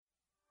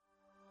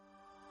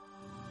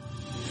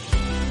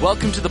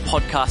Welcome to the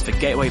podcast for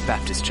Gateway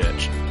Baptist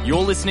Church.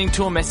 You're listening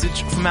to a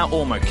message from our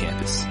Ormo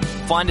campus.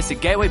 Find us at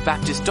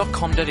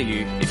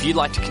gatewaybaptist.com.au if you'd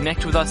like to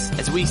connect with us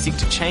as we seek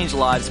to change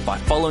lives by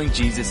following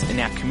Jesus in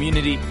our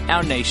community,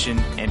 our nation,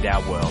 and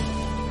our world.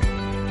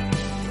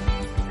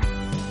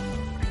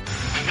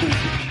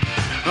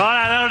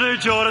 Right, that'll do,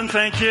 Jordan.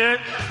 Thank you.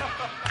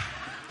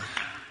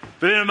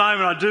 But in a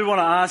moment, I do want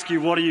to ask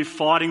you, what are you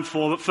fighting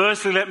for? But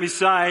firstly, let me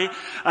say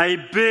a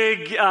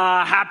big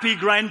happy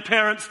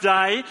Grandparents'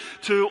 Day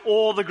to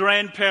all the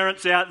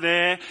grandparents out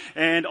there.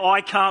 And I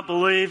can't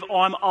believe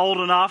I'm old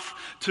enough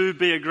to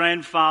be a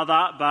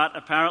grandfather, but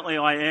apparently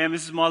I am.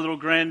 This is my little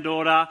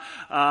granddaughter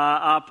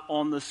up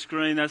on the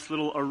screen. That's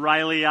little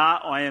Aurelia.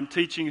 I am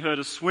teaching her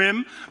to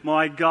swim.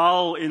 My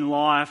goal in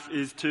life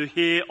is to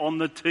hear on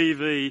the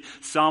TV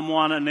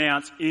someone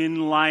announce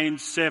in lane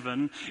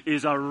 7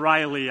 is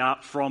Aurelia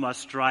from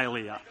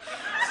Australia.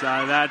 So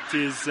that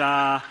is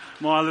my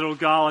little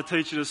goal. I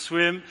teach her to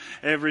swim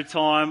every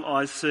time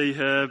I see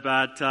her,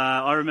 but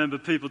I remember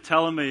people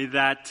telling me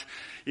that,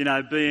 you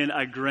know, being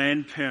a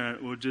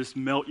grandparent will just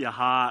melt your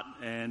heart,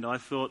 and I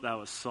thought that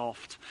was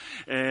soft.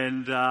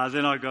 And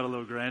then I got a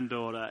little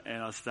granddaughter,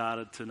 and I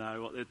started to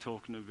know what they're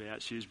talking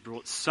about. She's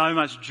brought so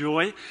much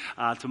joy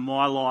to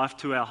my life,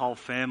 to our whole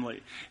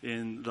family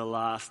in the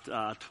last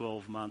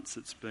 12 months.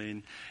 It's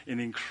been an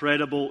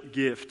incredible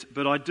gift.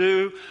 But I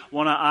do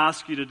want to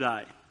ask you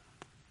today,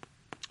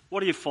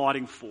 what are you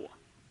fighting for?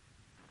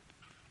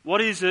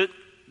 What is it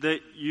that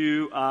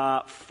you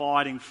are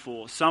fighting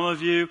for? Some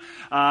of you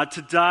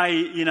today,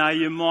 you know,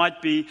 you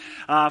might be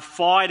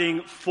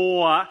fighting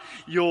for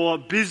your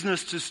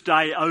business to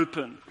stay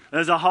open.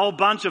 There's a whole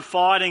bunch of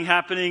fighting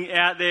happening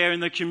out there in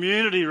the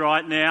community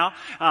right now.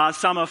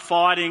 Some are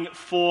fighting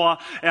for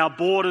our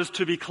borders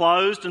to be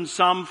closed, and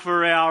some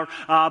for our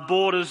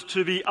borders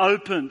to be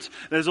opened.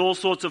 There's all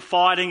sorts of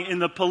fighting in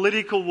the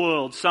political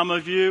world. Some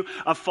of you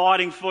are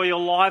fighting for your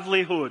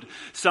livelihood.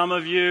 Some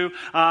of you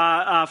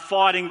are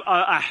fighting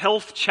a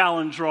health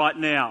challenge right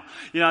now.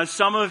 You know,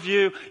 some of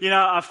you, you know,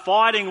 are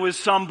fighting with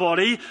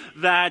somebody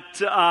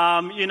that,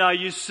 you know,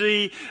 you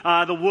see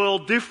the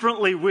world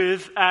differently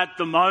with at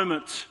the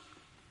moment.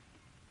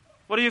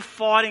 What are you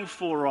fighting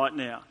for right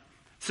now?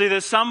 See,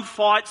 there's some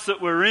fights that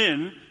we're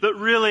in that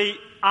really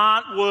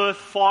aren't worth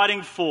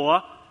fighting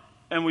for,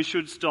 and we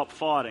should stop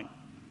fighting.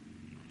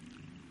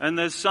 And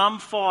there's some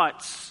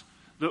fights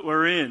that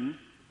we're in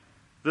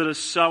that are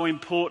so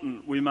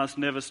important we must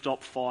never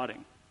stop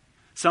fighting.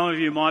 Some of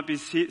you might be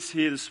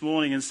here this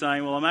morning and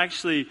saying, well, I'm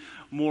actually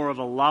more of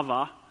a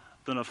lover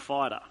than a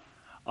fighter.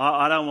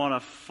 I don't want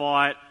to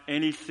fight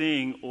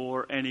anything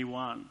or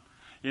anyone.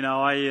 You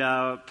know,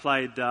 I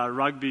played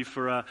rugby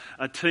for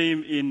a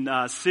team in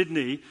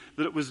Sydney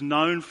that it was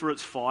known for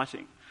its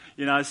fighting.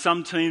 You know,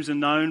 some teams are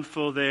known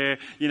for their,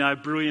 you know,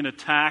 brilliant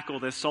attack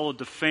or their solid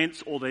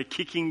defence or their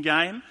kicking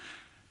game.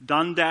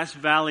 Dundas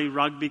Valley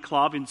Rugby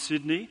Club in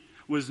Sydney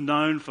was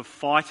known for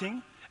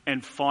fighting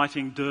and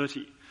fighting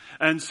dirty.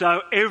 And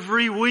so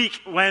every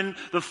week when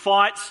the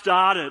fight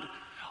started,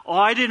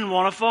 I didn't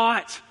want to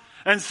fight.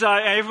 And so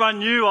everyone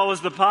knew I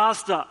was the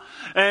pastor.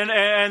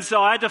 And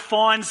so I had to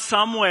find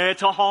somewhere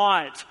to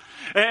hide.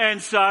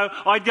 And so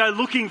I'd go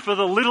looking for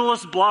the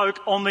littlest bloke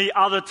on the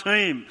other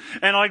team.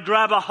 And I'd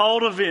grab a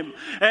hold of him.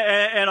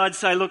 And I'd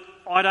say, look,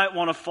 I don't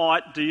want to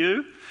fight, do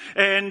you?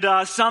 And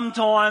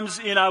sometimes,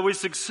 you know, we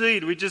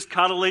succeed. We just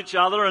cuddle each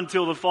other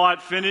until the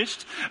fight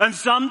finished. And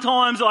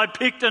sometimes I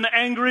picked an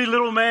angry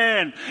little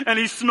man and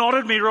he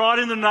snotted me right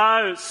in the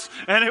nose.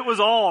 And it was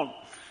on.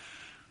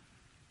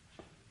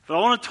 But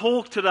I want to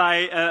talk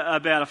today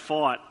about a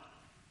fight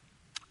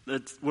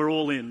that we're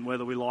all in,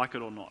 whether we like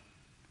it or not.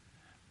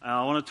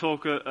 I want to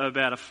talk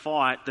about a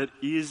fight that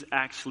is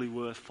actually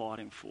worth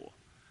fighting for.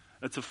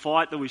 It's a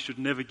fight that we should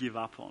never give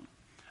up on.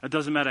 It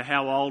doesn't matter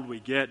how old we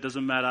get. It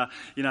doesn't matter,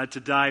 you know,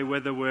 today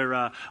whether we're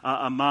a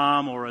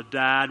mum or a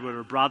dad, we're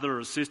a brother or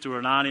a sister or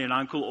an auntie and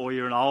uncle, or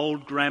you're an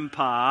old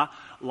grandpa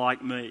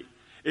like me.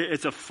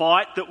 It's a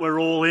fight that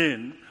we're all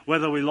in,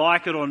 whether we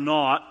like it or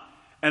not,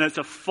 and it's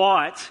a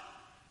fight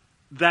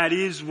that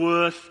is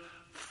worth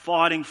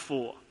fighting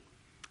for.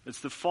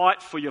 It's the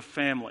fight for your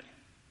family.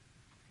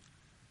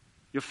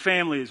 Your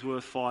family is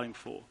worth fighting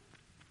for.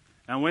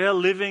 And we are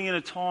living in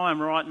a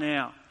time right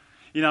now,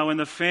 you know, when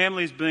the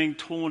family is being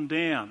torn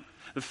down.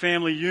 The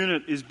family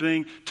unit is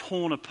being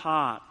torn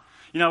apart.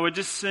 You know, we're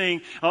just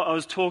seeing, I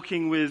was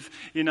talking with,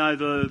 you know,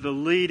 the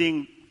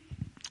leading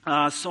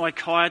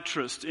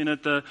psychiatrist in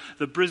at the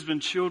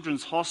Brisbane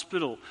Children's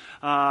Hospital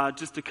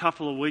just a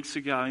couple of weeks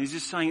ago, and he's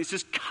just saying it's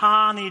just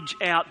carnage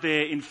out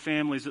there in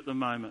families at the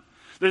moment.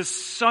 There's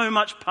so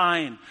much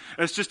pain.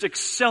 It's just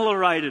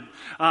accelerated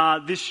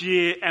this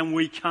year, and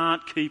we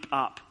can't keep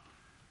up.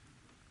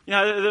 You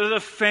know, the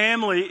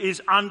family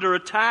is under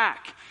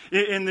attack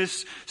in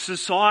this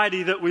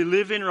society that we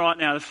live in right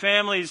now. The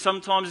family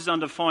sometimes is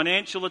under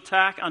financial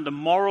attack, under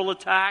moral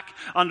attack,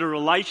 under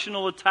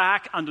relational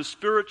attack, under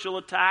spiritual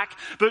attack.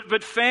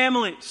 But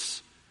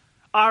families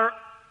are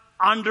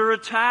under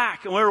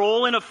attack, and we're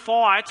all in a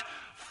fight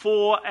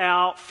for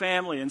our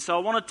family. And so I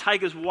want to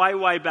take us way,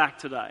 way back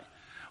today.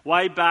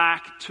 way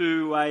back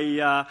to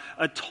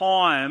a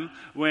time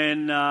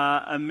when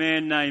a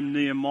man named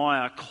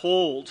Nehemiah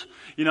called,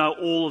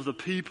 all of the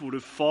people to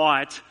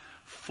fight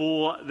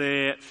for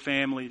their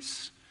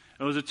families.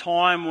 It was a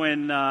time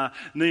when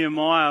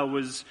Nehemiah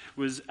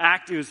was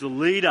acting as the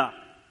leader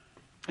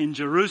in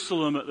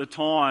Jerusalem at the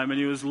time, and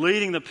he was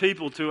leading the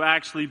people to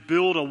actually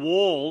build a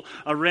wall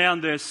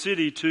around their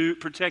city to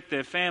protect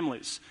their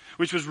families,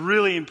 which was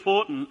really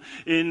important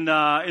in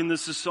the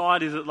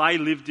society that they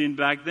lived in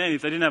back then.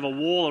 If they didn't have a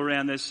wall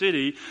around their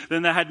city,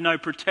 then they had no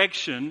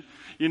protection,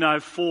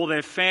 for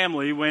their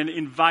family when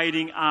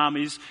invading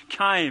armies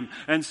came.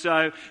 And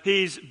so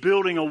he's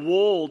building a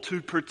wall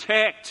to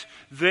protect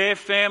their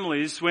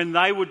families when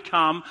they would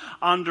come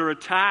under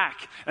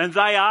attack. And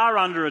they are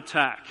under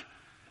attack.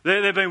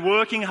 They've been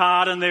working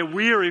hard and they're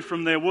weary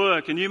from their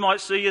work. And you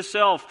might see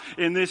yourself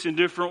in this in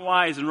different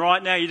ways. And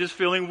right now you're just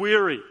feeling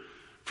weary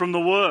from the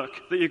work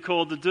that you're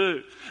called to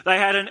do. They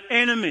had an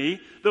enemy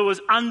that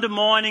was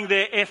undermining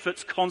their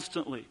efforts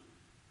constantly.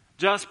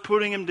 Just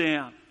putting them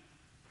down.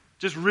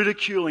 Just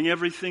ridiculing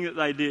everything that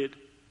they did.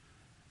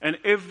 And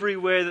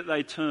everywhere that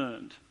they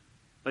turned,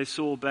 they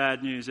saw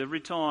bad news. Every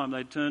time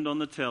they turned on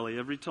the telly,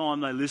 every time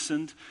they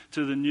listened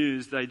to the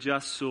news, they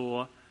just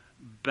saw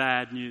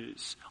bad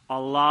news. I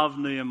love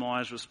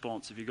Nehemiah's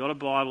response. If you've got a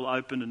Bible,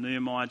 open to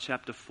Nehemiah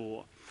chapter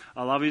 4.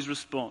 I love his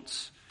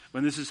response.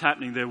 When this is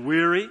happening, they're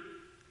weary.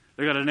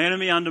 They've got an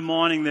enemy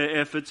undermining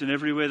their efforts, and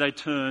everywhere they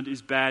turned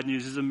is bad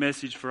news. This is a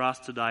message for us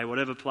today,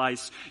 whatever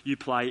place you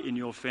play in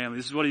your family.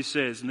 This is what he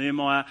says.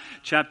 Nehemiah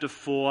chapter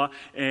 4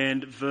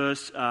 and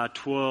verse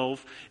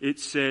 12. It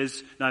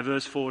says,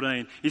 verse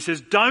 14. He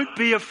says, "Don't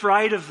be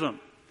afraid of them.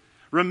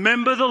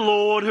 Remember the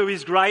Lord who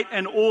is great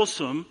and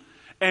awesome,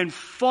 and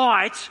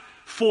fight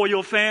for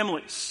your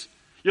families,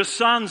 your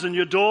sons and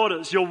your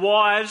daughters, your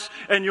wives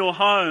and your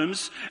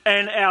homes,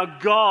 and our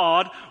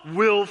God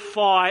will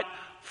fight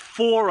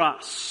for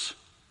us."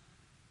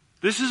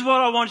 This is what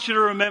I want you to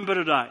remember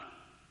today.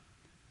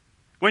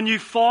 When you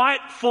fight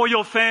for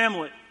your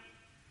family,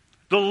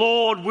 the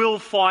Lord will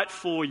fight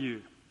for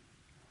you.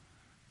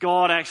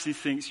 God actually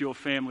thinks your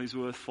family is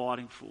worth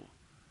fighting for.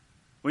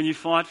 When you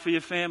fight for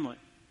your family,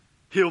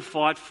 He'll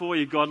fight for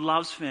you. God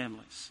loves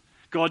families.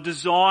 God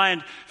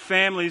designed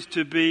families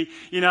to be,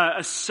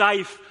 a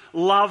safe,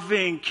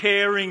 loving,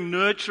 caring,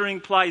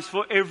 nurturing place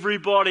for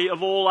everybody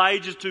of all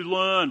ages to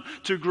learn,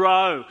 to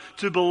grow,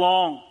 to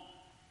belong.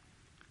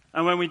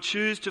 And when we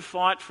choose to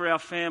fight for our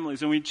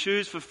families, and we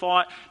choose to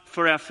fight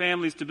for our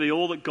families to be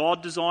all that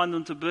God designed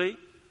them to be,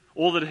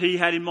 all that He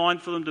had in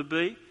mind for them to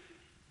be,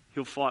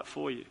 He'll fight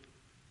for you.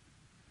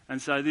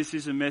 And so this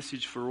is a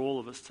message for all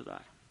of us today.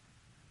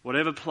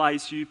 Whatever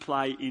place you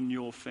play in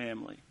your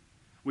family,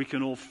 we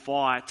can all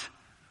fight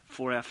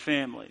for our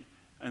family,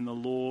 and the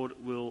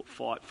Lord will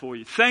fight for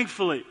you.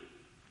 Thankfully,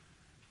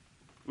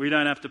 we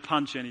don't have to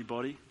punch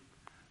anybody.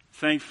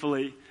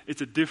 Thankfully,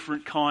 it's a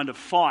different kind of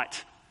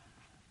fight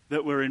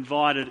that we're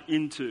invited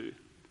into,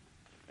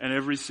 and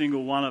every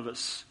single one of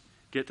us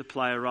get to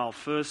play a role.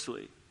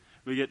 Firstly,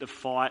 we get to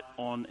fight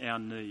on our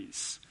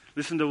knees.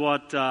 Listen to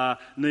what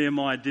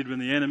Nehemiah did when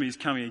the enemy's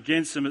coming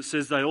against them. It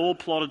says they all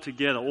plotted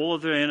together, all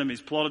of their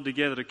enemies plotted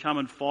together to come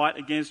and fight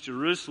against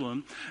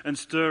Jerusalem and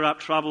stir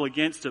up trouble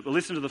against it. But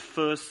listen to the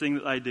first thing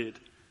that they did.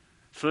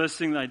 First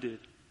thing they did.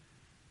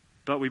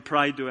 But we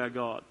prayed to our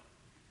God,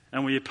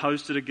 and we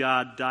posted a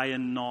guard day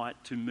and night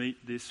to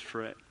meet this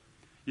threat.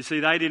 You see,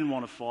 they didn't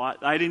want to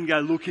fight. They didn't go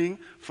looking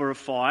for a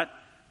fight,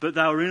 but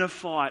they were in a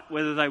fight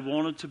whether they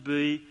wanted to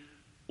be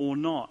or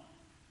not.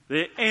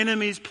 Their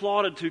enemies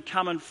plotted to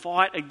come and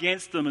fight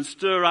against them and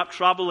stir up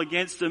trouble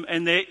against them,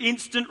 and their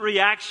instant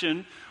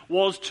reaction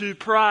was to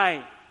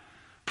pray.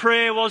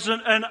 Prayer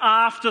wasn't an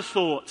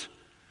afterthought.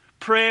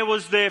 Prayer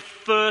was their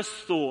first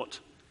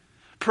thought.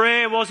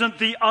 Prayer wasn't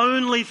the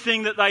only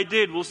thing that they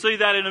did. We'll see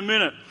that in a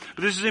minute.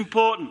 But this is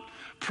important.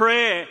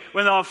 Prayer,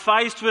 when they were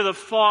faced with a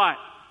fight,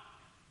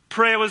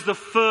 prayer was the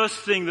first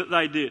thing that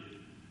they did.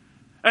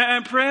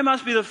 And prayer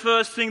must be the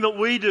first thing that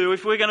we do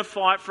if we're going to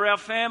fight for our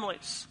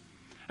families.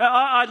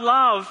 I'd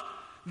love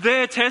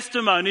their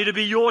testimony to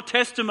be your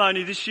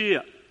testimony this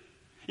year.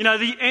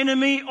 The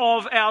enemy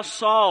of our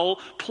soul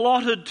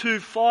plotted to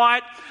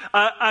fight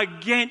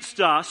against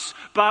us,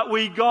 but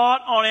we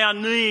got on our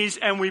knees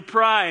and we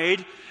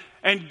prayed,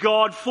 and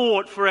God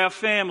fought for our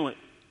family.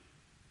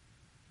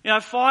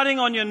 Fighting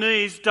on your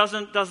knees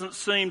doesn't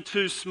seem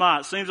too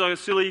smart. Seems like a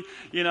silly,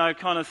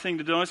 kind of thing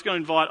to do. I'm just going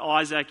to invite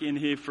Isaac in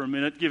here for a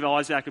minute. Give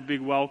Isaac a big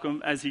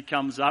welcome as he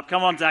comes up.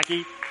 Come on,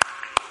 Zachy.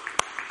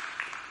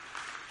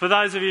 For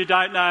those of you who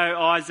don't know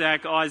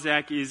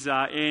Isaac is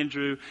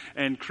Andrew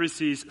and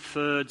Chrissy's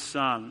third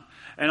son.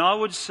 And I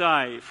would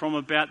say from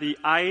about the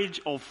age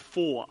of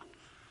 4,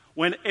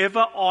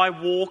 whenever I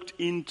walked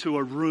into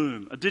a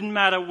room, it didn't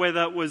matter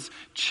whether it was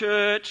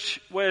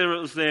church, whether it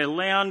was their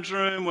lounge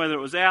room, whether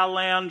it was our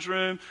lounge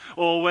room,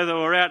 or whether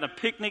we were out at a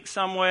picnic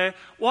somewhere,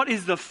 what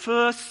is the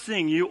first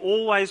thing you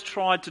always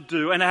tried to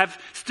do, and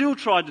have still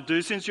tried to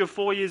do since you're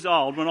 4 years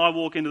old when I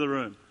walk into the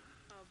room?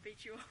 I'll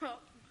beat you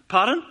up.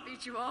 Pardon?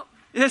 Beat you up.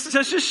 Let's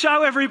just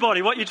show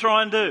everybody what you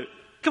try and do.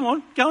 Come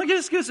on, go and give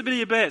us a bit of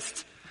your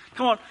best.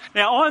 Come on.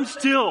 Now, I'm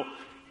still,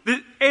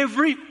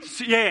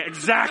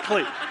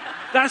 exactly.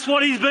 That's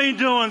what he's been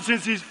doing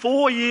since he's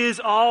 4 years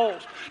old.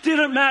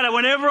 Didn't matter.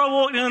 Whenever I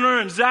walked in the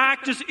room,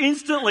 Zach just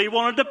instantly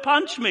wanted to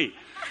punch me.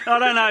 I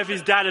don't know if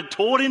his dad had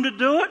taught him to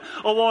do it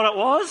or what it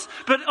was,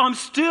 but I'm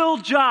still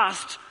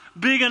just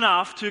big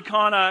enough to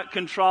kind of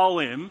control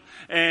him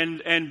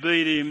and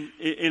beat him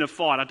in a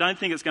fight. I don't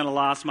think it's going to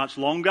last much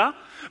longer,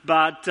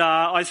 but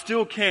I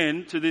still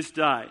can to this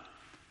day.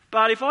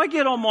 But if I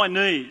get on my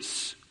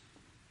knees,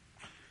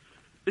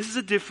 this is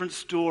a different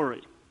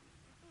story.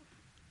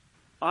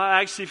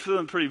 I actually feel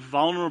I'm pretty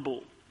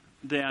vulnerable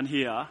down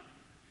here,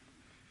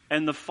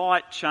 and the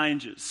fight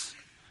changes.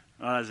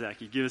 All right,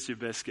 Zachy, give us your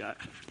best go.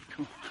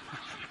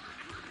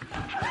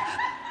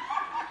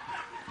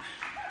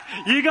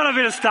 You got a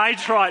bit of stage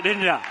fright,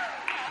 didn't you?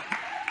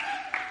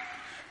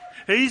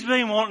 He's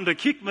been wanting to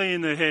kick me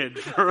in the head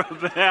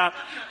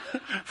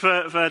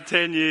for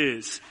 10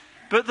 years.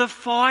 But the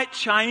fight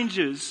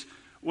changes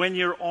when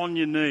you're on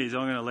your knees.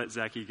 I'm going to let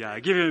Zachy go.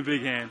 Give him a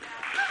big hand.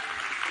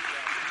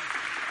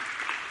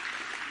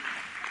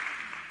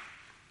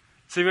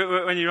 See,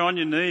 when you're on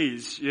your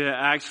knees, you're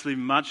actually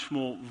much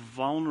more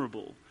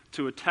vulnerable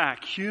to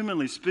attack.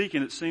 Humanly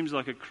speaking, it seems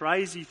like a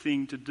crazy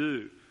thing to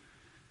do.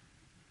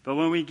 But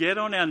when we get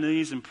on our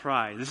knees and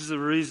pray, this is the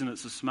reason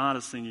it's the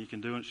smartest thing you can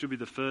do, and it should be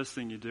the first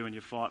thing you do when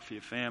you fight for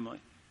your family.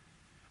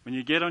 When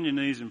you get on your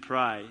knees and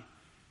pray,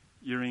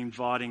 you're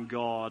inviting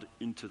God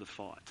into the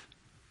fight.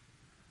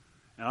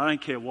 And I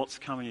don't care what's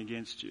coming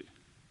against you.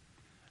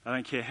 I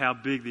don't care how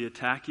big the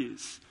attack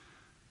is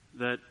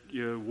that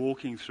you're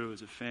walking through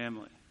as a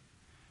family.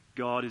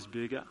 God is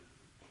bigger,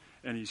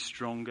 and He's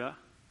stronger,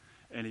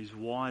 and He's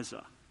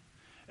wiser.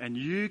 And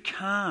you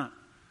can't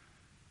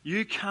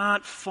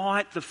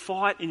fight the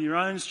fight in your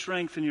own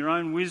strength and your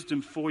own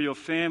wisdom for your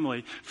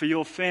family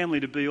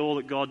to be all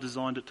that God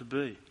designed it to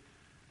be.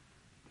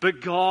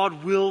 But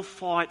God will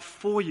fight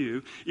for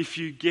you if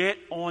you get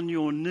on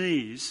your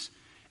knees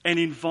and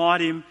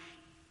invite Him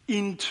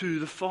into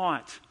the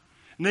fight.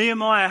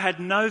 Nehemiah had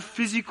no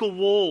physical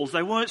walls.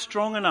 They weren't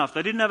strong enough.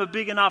 They didn't have a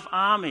big enough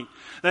army.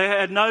 They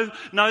had no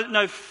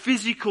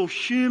physical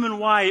human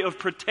way of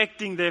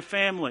protecting their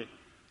family.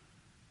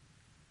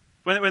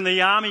 When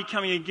the army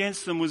coming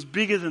against them was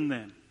bigger than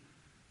them.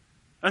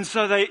 And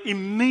so they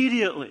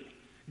immediately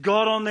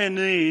got on their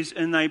knees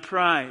and they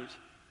prayed.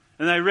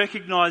 And they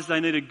recognized they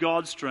needed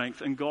God's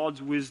strength and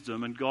God's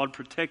wisdom, and God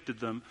protected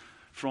them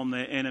from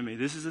their enemy.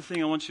 This is the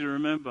thing I want you to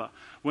remember.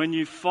 When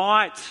you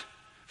fight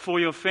for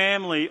your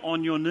family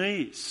on your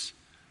knees,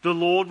 the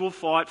Lord will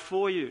fight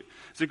for you.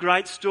 There's a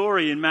great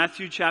story in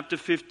Matthew chapter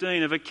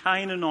 15 of a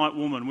Canaanite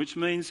woman, which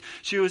means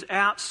she was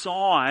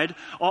outside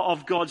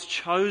of God's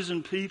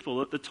chosen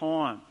people at the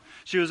time.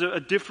 She was a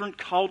different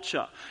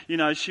culture. You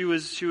know, she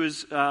was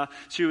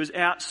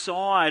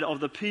outside of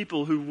the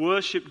people who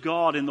worshipped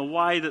God in the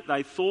way that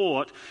they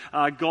thought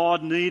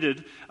God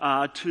needed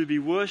to be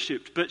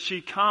worshipped. But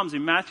she comes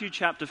in Matthew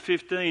chapter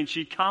 15.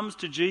 She comes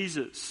to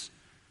Jesus.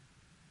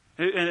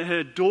 And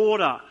her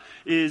daughter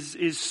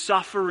is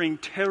suffering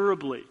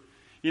terribly.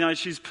 You know,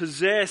 she's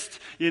possessed,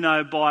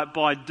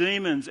 by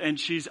demons, and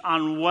she's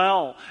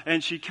unwell,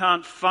 and she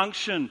can't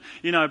function,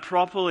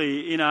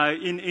 properly,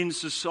 in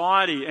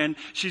society. And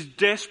she's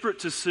desperate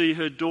to see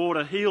her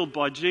daughter healed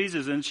by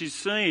Jesus, and she's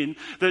seen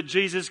that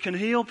Jesus can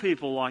heal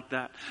people like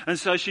that. And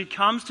so she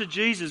comes to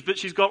Jesus, but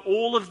she's got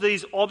all of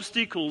these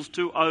obstacles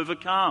to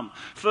overcome.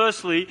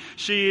 Firstly,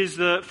 she is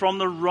from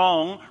the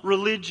wrong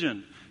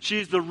religion.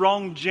 She's the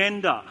wrong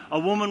gender. A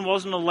woman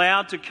wasn't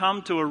allowed to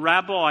come to a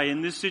rabbi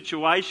in this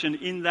situation,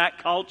 in that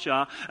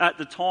culture at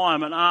the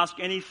time, and ask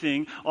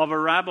anything of a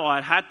rabbi.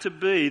 It had to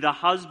be the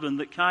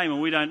husband that came,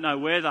 and we don't know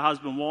where the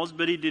husband was,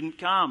 but he didn't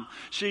come.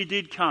 She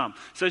did come.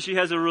 So she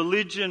has a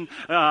religion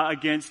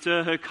against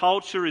her. Her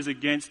culture is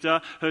against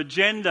her. Her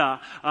gender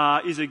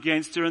is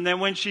against her. And then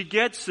when she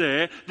gets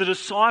there, the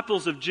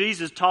disciples of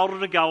Jesus told her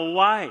to go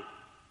away.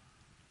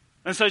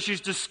 And so she's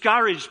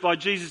discouraged by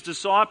Jesus'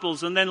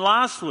 disciples. And then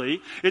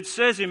lastly, it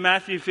says in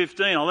Matthew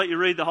 15, I'll let you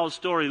read the whole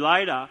story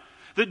later,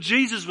 that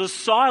Jesus was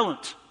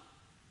silent.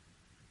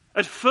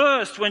 At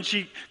first, when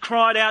she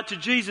cried out to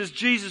Jesus,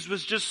 Jesus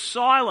was just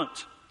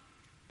silent.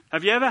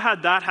 Have you ever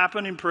had that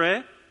happen in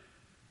prayer?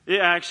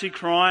 You're actually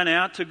crying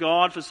out to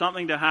God for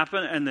something to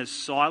happen and there's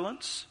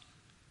silence?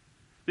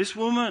 This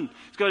woman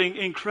has got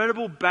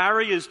incredible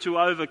barriers to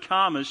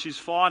overcome as she's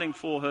fighting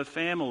for her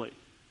family.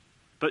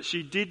 But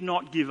she did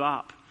not give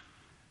up.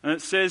 And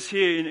it says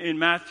here in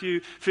Matthew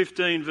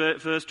 15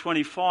 verse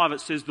 25, it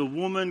says the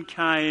woman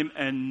came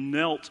and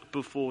knelt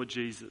before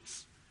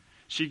Jesus.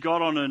 She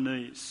got on her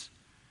knees.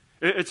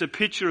 It's a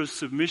picture of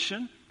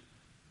submission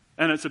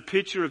and it's a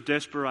picture of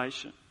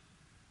desperation.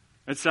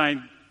 It's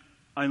saying,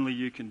 only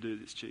you can do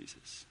this,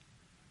 Jesus.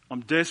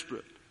 I'm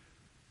desperate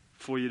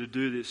for you to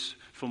do this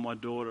for my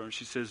daughter. And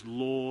she says,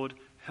 Lord,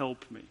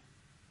 help me.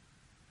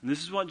 And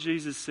this is what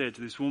Jesus said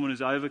to this woman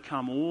who's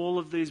overcome all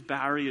of these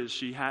barriers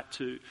she had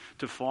to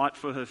fight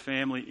for her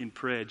family in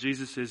prayer.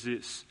 Jesus says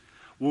this,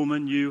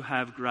 "Woman, you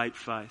have great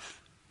faith.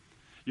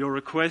 Your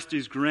request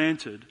is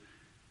granted,"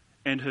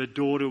 and her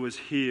daughter was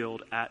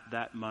healed at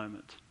that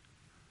moment.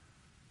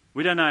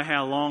 We don't know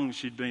how long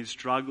she'd been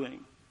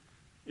struggling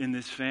in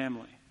this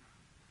family.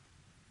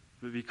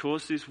 But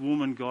because this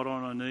woman got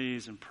on her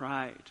knees and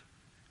prayed,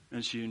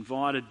 and she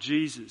invited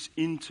Jesus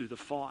into the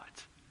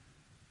fight,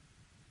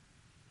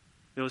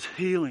 there was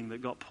healing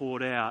that got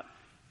poured out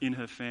in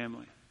her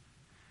family.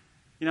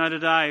 You know,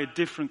 today, a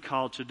different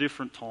culture,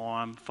 different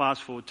time,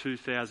 fast forward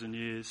 2,000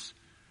 years,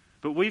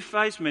 but we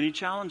face many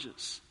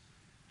challenges.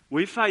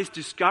 We face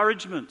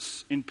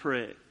discouragements in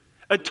prayer.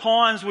 At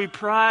times we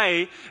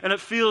pray and it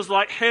feels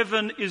like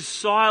heaven is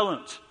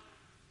silent.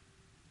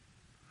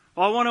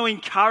 I want to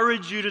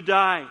encourage you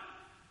today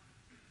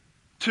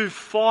to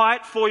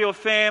fight for your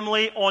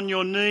family on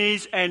your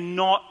knees and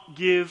not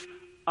give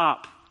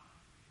up.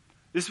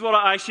 This is what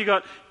I actually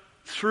got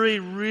 3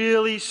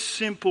 really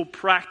simple,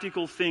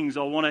 practical things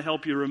I want to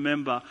help you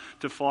remember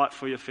to fight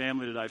for your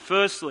family today.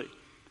 Firstly,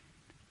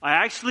 I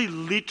actually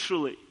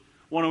literally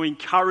want to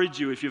encourage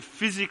you, if you're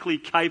physically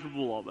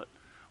capable of it,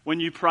 when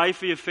you pray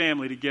for your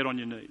family, to get on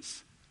your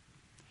knees.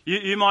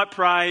 You might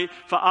pray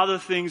for other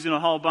things in a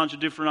whole bunch of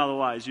different other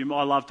ways. You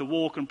might love to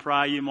walk and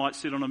pray. You might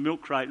sit on a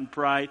milk crate and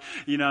pray.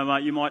 You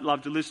might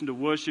love to listen to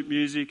worship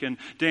music and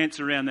dance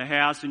around the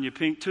house in your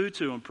pink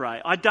tutu and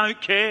pray. I don't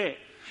care.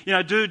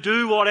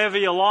 Do whatever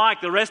you like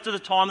the rest of the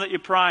time that you're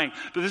praying.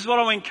 But this is what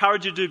I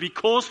encourage you to do,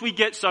 because we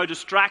get so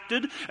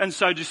distracted and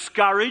so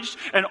discouraged,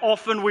 and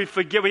often we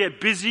get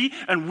busy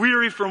and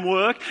weary from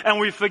work, and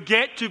we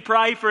forget to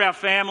pray for our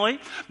family.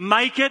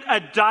 Make it a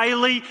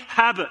daily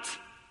habit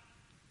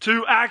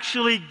to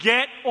actually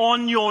get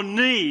on your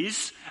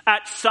knees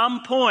at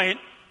some point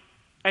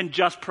and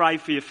just pray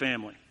for your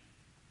family.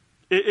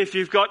 If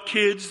you've got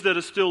kids that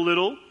are still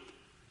little,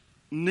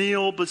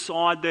 kneel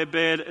beside their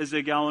bed as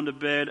they're going to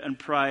bed and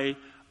pray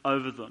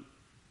over them.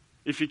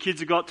 If your kids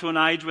have got to an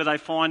age where they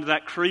find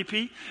that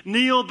creepy,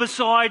 kneel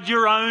beside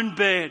your own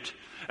bed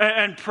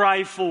and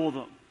pray for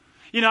them.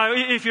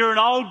 If you're an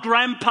old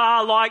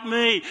grandpa like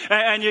me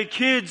and your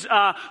kids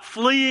are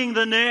fleeing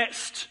the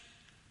nest,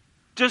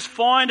 just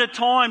find a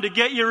time to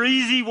get your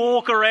easy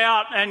walker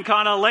out and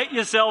kind of let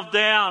yourself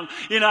down,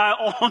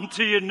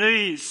 onto your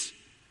knees.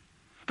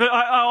 But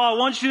I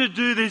want you to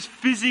do this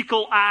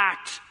physical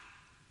act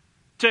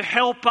to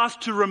help us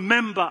to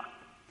remember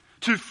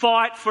to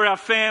fight for our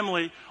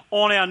family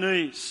on our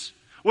knees.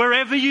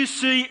 Wherever you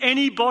see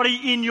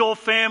anybody in your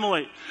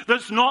family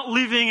that's not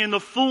living in the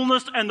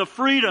fullness and the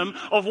freedom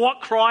of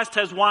what Christ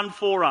has won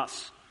for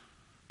us,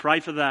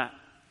 pray for that.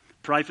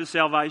 Pray for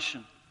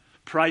salvation.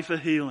 Pray for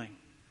healing.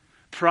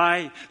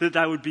 Pray that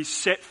they would be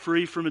set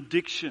free from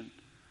addiction.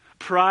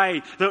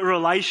 Pray that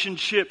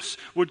relationships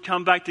would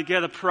come back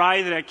together.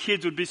 Pray that our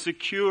kids would be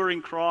secure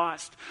in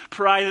Christ.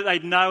 Pray that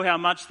they'd know how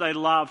much they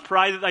love.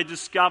 Pray that they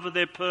discover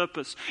their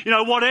purpose.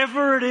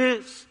 Whatever it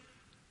is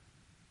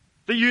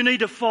that you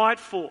need to fight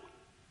for,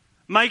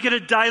 make it a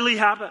daily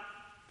habit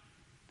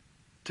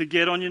to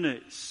get on your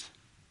knees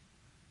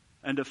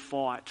and to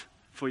fight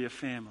for your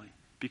family.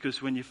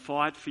 Because when you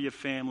fight for your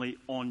family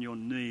on your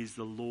knees,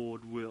 the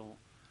Lord will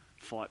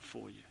fight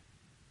for you.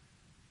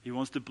 He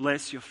wants to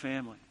bless your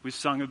family. We've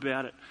sung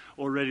about it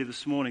already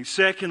this morning.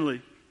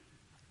 Secondly,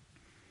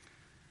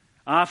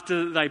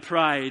 after they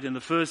prayed, and the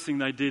first thing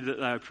they did that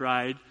they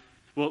prayed,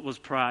 was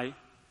pray,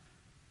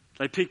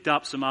 they picked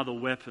up some other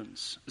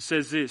weapons. It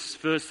says this,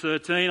 verse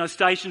 13, I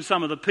stationed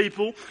some of the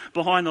people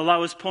behind the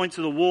lowest points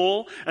of the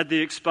wall at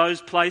the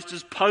exposed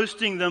places,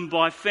 posting them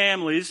by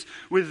families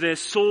with their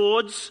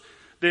swords,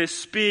 their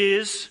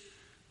spears,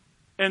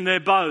 and their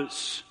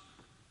bows.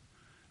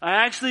 They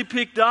actually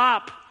picked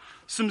up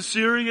some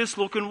serious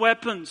looking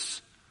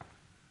weapons.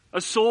 A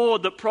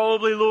sword that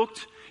probably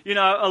looked,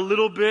 a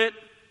little bit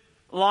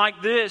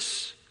like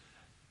this.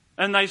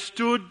 And they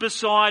stood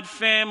beside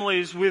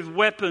families with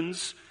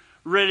weapons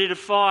ready to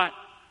fight.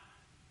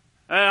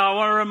 And I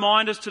want to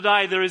remind us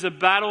today, there is a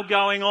battle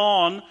going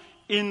on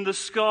in the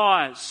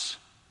skies.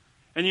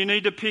 And you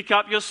need to pick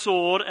up your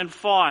sword and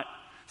fight.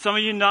 Some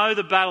of you know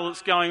the battle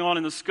that's going on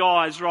in the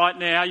skies right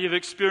now. You've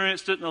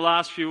experienced it in the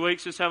last few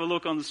weeks. Just have a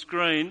look on the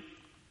screen.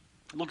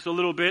 It looks a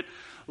little bit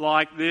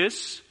like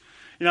this.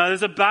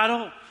 There's a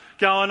battle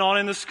going on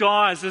in the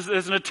skies.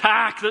 There's an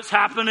attack that's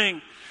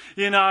happening,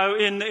 in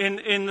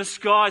the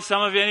sky.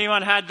 Some of you,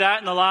 anyone had that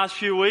in the last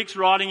few weeks,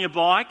 riding your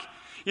bike?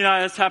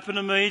 That's happened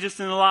to me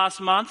just in the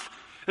last month.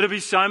 It'd be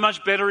so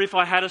much better if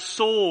I had a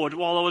sword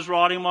while I was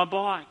riding my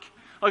bike.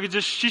 I could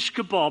just shish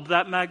kebab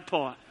that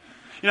magpie.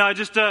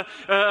 Just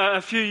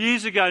a few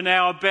years ago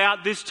now,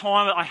 about this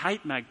time, I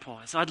hate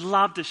magpies. I'd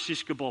love to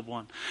shish kebab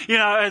one.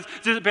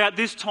 Just about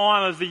this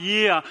time of the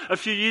year, a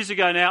few years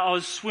ago now, I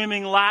was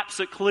swimming laps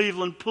at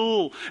Cleveland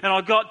Pool, and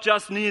I got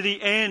just near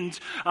the end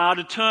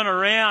to turn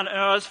around, and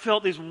I just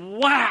felt this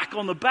whack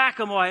on the back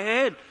of my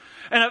head.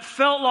 And it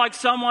felt like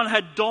someone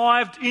had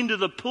dived into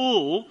the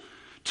pool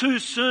too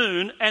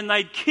soon, and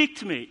they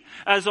kicked me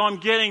as I'm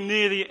getting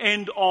near the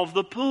end of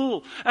the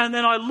pool. And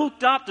then I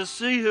looked up to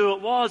see who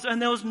it was,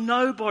 and there was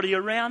nobody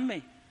around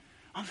me.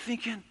 I'm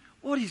thinking,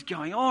 what is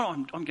going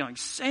on? I'm going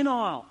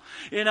senile.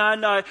 And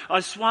I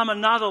swam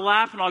another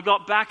lap and I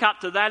got back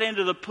up to that end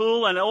of the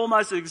pool and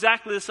almost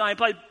exactly the same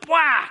place,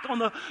 whack, on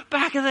the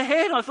back of the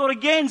head. I thought,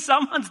 again,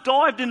 someone's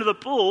dived into the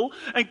pool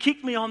and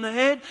kicked me on the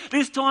head.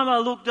 This time I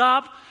looked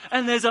up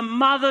and there's a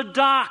mother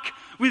duck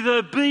with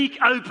her beak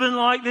open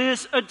like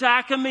this,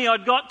 attacking me.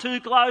 I'd got too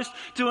close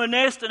to a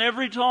nest, and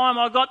every time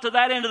I got to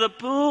that end of the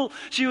pool,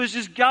 she was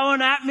just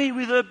going at me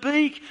with her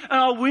beak. And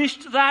I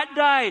wished that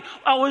day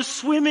I was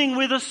swimming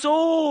with a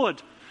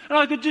sword, and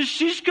I could just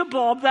shish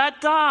kebab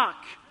that duck.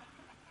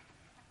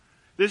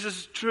 This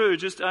is true.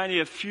 Just only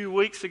a few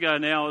weeks ago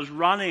now, I was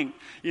running,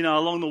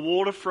 along the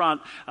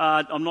waterfront.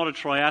 I'm not a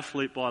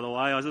triathlete, by the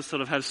way. I just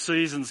sort of have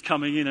seasons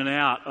coming in and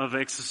out of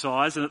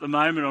exercise, and at the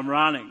moment I'm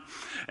running.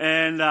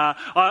 And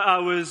I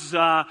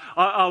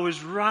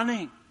was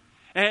running.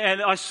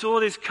 And I saw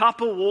this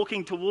couple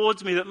walking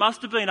towards me that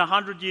must have been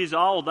 100 years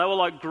old. They were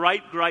like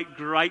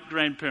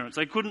great-great-great-grandparents.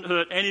 They couldn't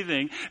hurt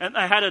anything. And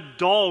they had a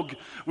dog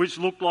which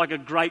looked like a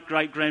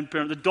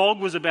great-great-grandparent. The dog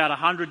was about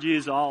 100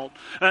 years old.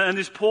 And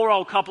this poor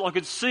old couple, I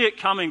could see it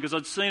coming because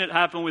I'd seen it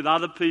happen with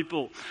other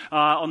people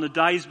on the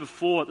days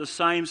before at the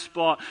same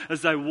spot.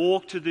 As they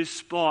walk to this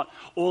spot,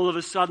 all of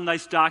a sudden they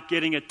start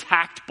getting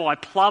attacked by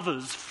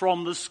plovers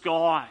from the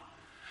sky.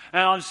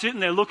 And I'm sitting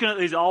there looking at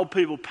these old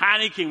people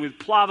panicking with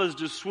plovers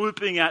just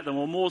swooping at them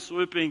or more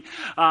swooping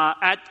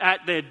at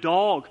their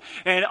dog.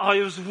 And I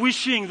was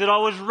wishing that I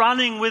was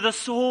running with a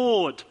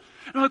sword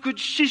and I could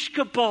shish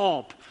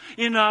kebab,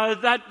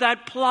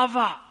 that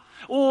plover.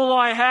 All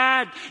I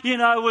had,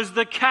 was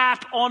the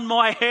cap on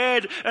my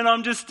head, and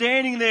I'm just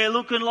standing there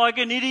looking like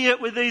an idiot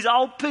with these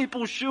old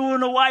people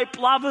shooing away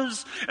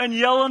plovers and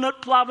yelling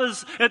at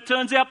plovers. It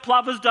turns out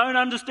plovers don't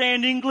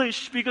understand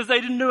English because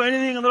they didn't do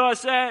anything that I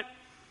said.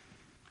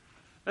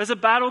 There's a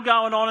battle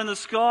going on in the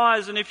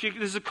skies, and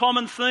there's a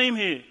common theme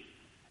here.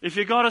 If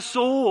you've got a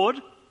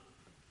sword,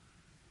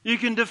 you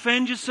can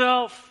defend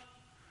yourself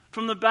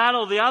from the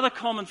battle. The other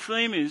common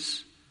theme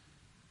is,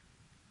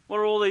 what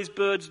are all these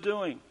birds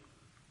doing?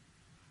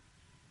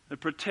 They're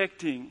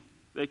protecting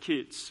their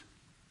kids.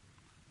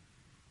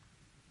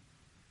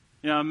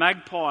 A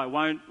magpie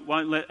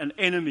won't let an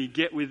enemy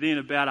get within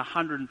about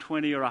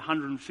 120 or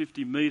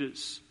 150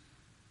 metres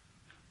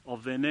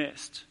of their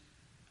nest.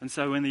 And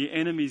so when the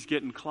enemy's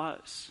getting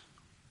close,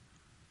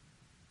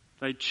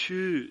 they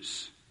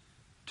choose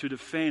to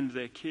defend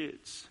their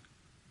kids.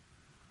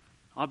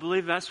 I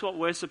believe that's what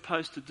we're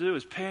supposed to do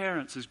as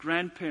parents, as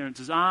grandparents,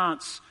 as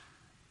aunts,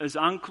 as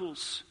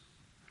uncles.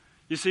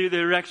 You see,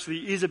 there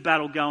actually is a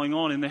battle going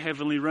on in the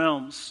heavenly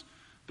realms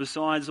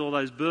besides all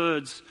those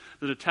birds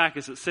that attack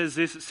us. It says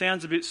this, it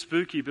sounds a bit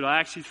spooky, but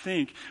I actually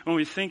think when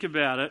we think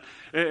about it,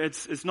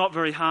 it's not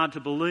very hard to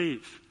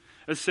believe.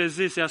 It says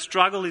this, our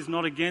struggle is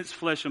not against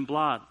flesh and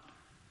blood,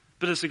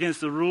 but it's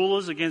against the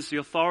rulers, against the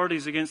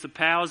authorities, against the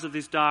powers of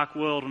this dark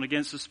world, and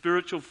against the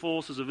spiritual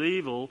forces of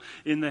evil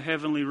in the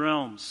heavenly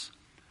realms.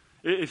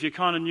 If you're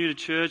kind of new to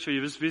church or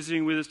you're just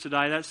visiting with us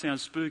today, that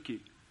sounds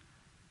spooky.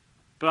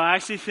 But I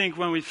actually think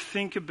when we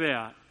think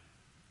about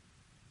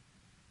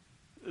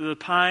the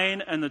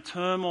pain and the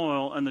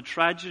turmoil and the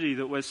tragedy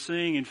that we're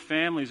seeing in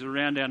families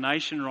around our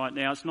nation right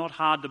now, it's not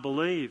hard to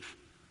believe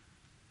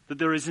that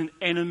there is an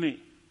enemy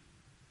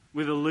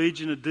with a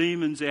legion of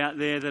demons out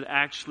there that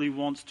actually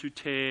wants to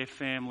tear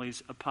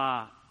families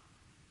apart.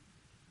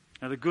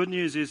 Now the good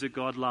news is that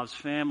God loves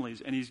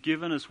families and He's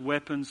given us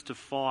weapons to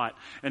fight.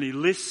 And He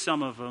lists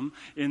some of them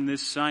in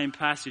this same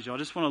passage. I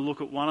just want to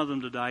look at one of them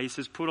today. He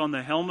says, put on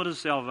the helmet of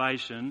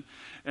salvation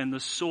and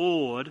the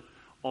sword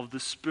of the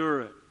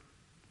Spirit,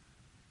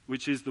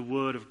 which is the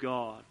Word of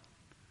God.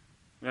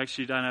 We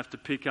actually don't have to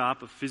pick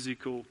up a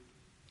physical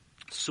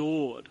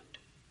sword.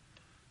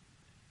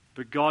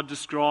 But God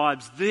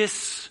describes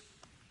this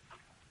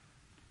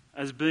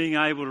as being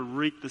able to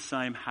wreak the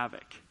same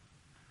havoc,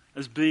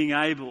 as being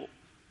able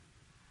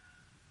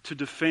to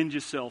defend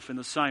yourself in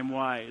the same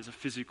way as a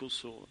physical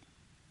sword,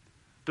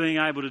 being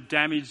able to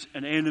damage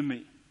an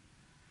enemy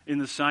in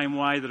the same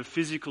way that a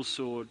physical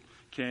sword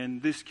can.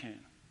 This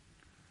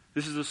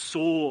is a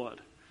sword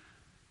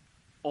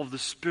of the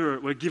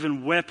Spirit. We're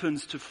given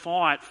weapons to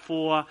fight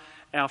for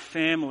our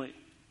family.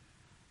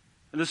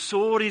 And the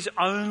sword is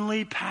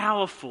only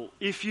powerful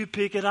if you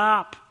pick it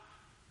up.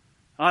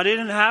 I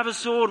didn't have a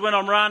sword when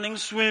I'm running,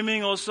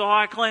 swimming or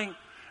cycling.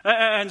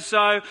 And so,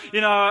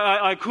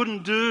 I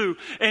couldn't do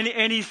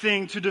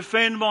anything to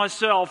defend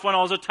myself when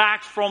I was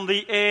attacked from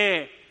the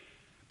air.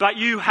 But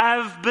you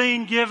have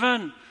been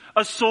given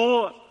a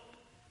sword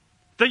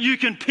that you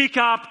can pick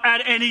up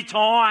at any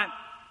time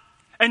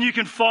and you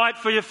can fight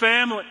for your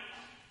family.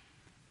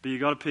 But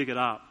you've got to pick it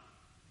up.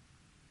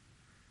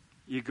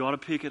 You've got to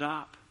pick it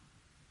up.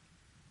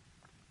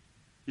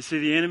 You see,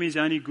 the enemy's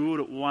only good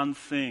at one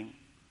thing.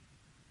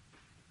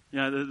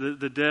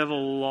 The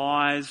devil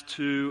lies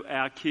to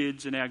our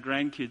kids and our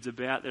grandkids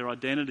about their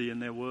identity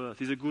and their worth.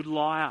 He's a good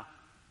liar.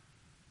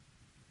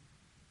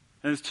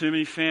 And there's too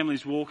many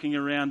families walking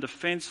around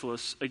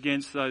defenseless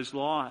against those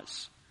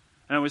lies.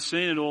 And we're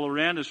seeing it all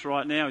around us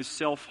right now is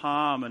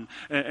self-harm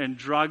and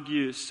drug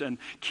use and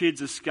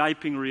kids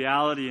escaping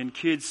reality and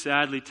kids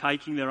sadly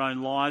taking their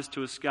own lives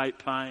to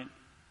escape pain.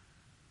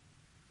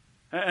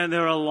 And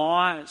there are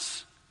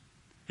lies.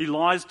 He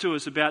lies to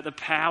us about the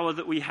power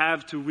that we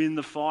have to win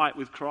the fight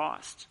with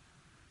Christ.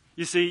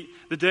 You see,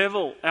 the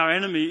devil, our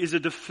enemy, is a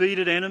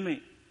defeated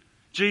enemy.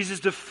 Jesus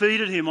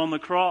defeated him on the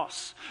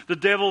cross. The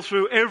devil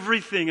threw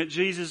everything at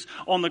Jesus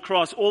on the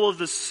cross. All of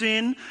the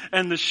sin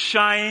and the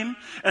shame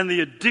and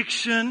the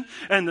addiction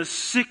and the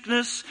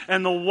sickness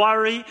and the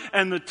worry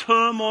and the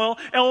turmoil,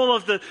 all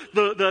of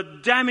the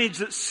damage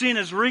that sin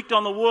has wreaked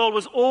on the world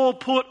was all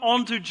put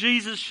onto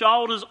Jesus'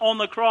 shoulders on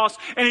the cross.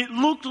 And it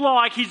looked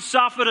like he'd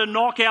suffered a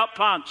knockout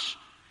punch.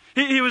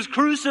 He was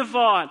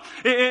crucified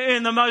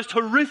in the most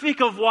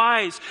horrific of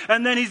ways.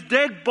 And then his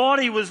dead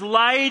body was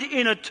laid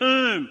in a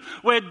tomb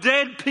where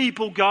dead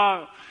people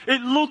go.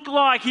 It looked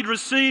like he'd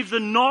received the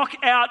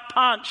knockout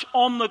punch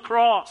on the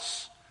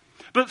cross.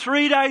 But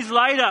 3 days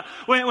later,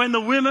 when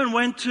the women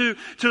went to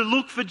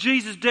look for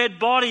Jesus' dead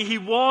body, he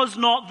was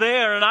not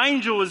there. An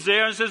angel was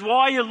there and says,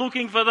 "Why are you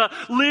looking for the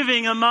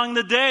living among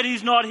the dead?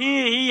 He's not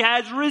here. He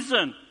has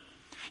risen."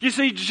 You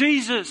see,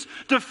 Jesus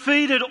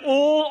defeated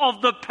all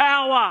of the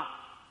power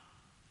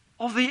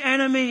of the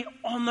enemy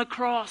on the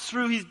cross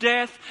through his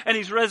death and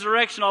his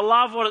resurrection. I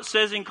love what it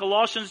says in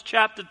Colossians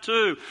chapter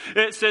 2.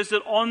 It says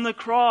that on the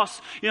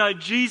cross,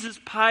 Jesus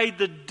paid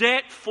the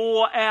debt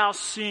for our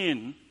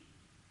sin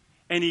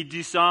and he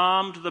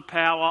disarmed the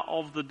power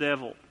of the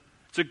devil.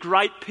 It's a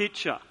great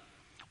picture.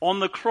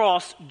 On the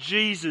cross,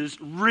 Jesus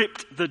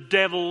ripped the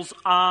devil's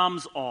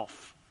arms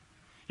off.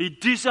 He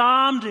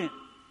disarmed him.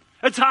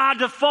 It's hard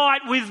to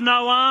fight with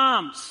no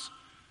arms.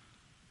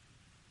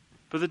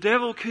 But the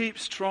devil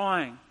keeps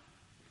trying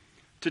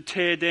to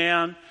tear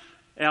down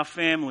our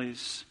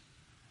families.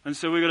 And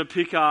so we've got to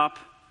pick up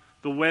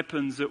the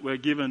weapons that we're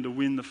given to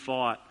win the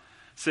fight.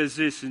 It says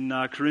this in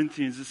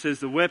Corinthians, it says,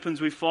 "The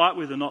weapons we fight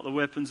with are not the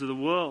weapons of the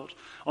world.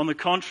 On the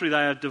contrary,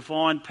 they are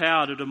divine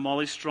power to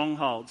demolish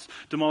strongholds,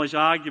 demolish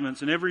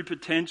arguments and every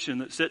pretension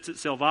that sets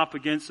itself up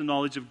against the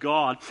knowledge of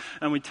God.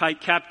 And we take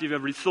captive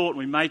every thought and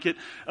we make it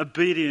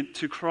obedient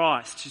to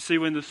Christ." You see,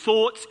 when the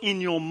thoughts in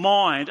your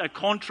mind are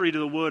contrary to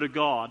the Word of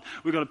God,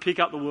 we've got to pick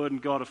up the Word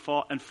of God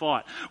and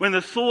fight. When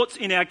the thoughts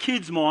in our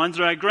kids' minds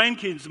or our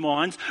grandkids'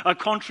 minds are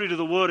contrary to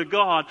the Word of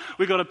God,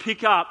 we've got to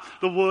pick up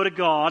the Word of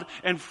God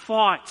and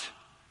fight.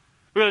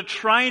 We've got to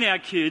train our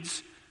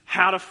kids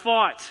how to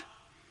fight.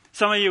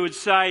 Some of you would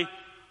say,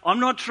 "I'm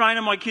not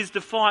training my kids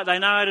to fight. They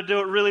know how to do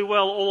it really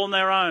well all on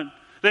their own.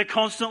 They're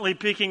constantly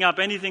picking up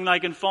anything they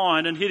can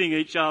find and hitting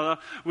each other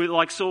with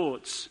like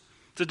swords."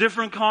 It's a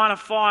different kind of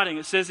fighting.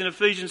 It says in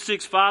Ephesians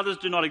 6, "Fathers,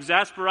 do not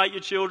exasperate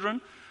your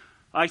children."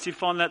 I actually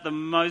find that the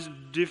most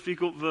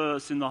difficult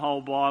verse in the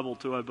whole Bible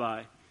to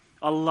obey.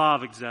 I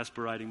love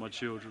exasperating my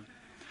children.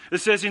 It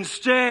says,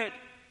 "Instead,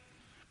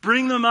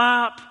 bring them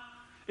up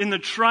in the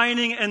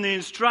training and the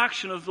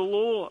instruction of the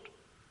Lord."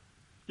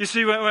 You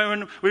see,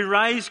 when we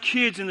raise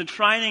kids in the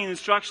training and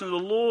instruction of the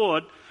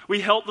Lord, we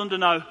help them to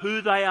know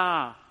who they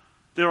are,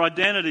 their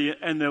identity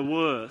and their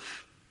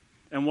worth,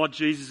 and what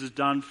Jesus has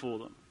done for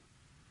them.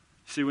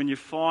 See, when you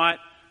fight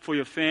for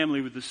your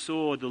family with the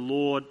sword, the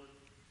Lord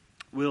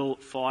will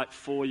fight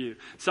for you.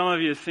 Some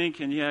of you are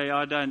thinking,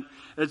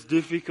 it's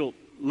difficult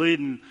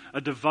leading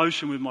a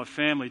devotion with my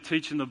family,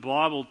 teaching the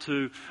Bible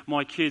to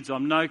my kids.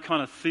 I'm no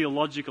kind of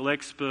theological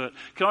expert.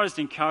 Can I just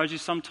encourage you,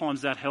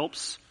 sometimes that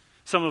helps.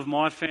 Some of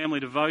my family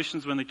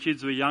devotions when the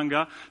kids were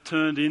younger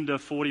turned into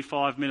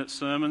 45-minute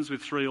sermons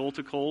with 3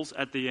 altar calls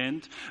at the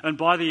end. And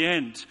by the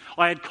end,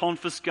 I had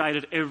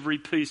confiscated every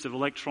piece of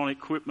electronic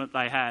equipment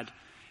they had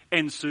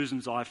and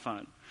Susan's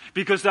iPhone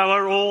because they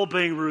were all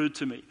being rude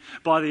to me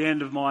by the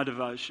end of my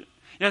devotion.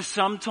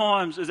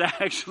 Sometimes it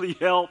actually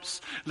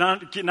helps.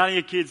 None of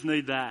your kids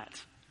need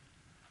that.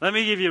 Let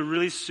me give you a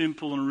really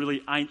simple and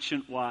really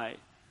ancient way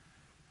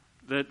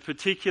that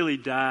particularly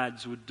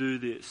dads would do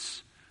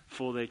this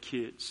for their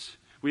kids.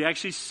 We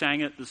actually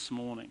sang it this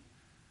morning.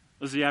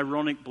 It was the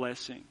Aaronic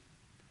blessing.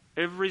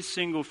 Every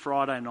single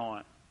Friday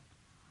night,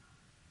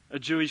 a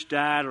Jewish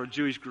dad or a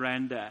Jewish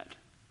granddad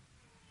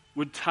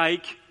would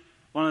take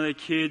one of their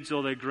kids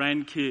or their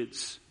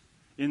grandkids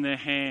in their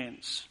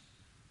hands.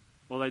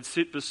 Well, they'd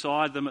sit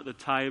beside them at the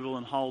table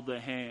and hold their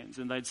hands,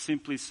 and they'd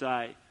simply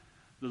say,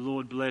 "The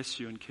Lord bless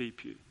you and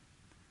keep you.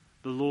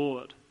 The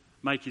Lord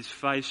make his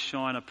face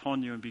shine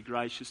upon you and be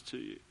gracious to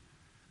you.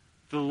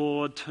 The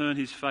Lord turn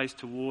his face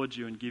towards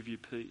you and give you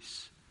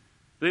peace."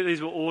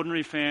 These were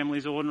ordinary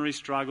families, ordinary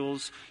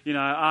struggles,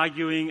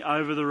 arguing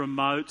over the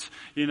remote,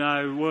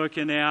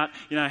 working out,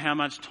 how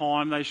much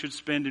time they should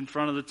spend in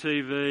front of the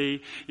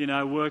TV,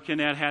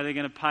 working out how they're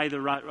going to pay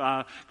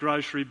the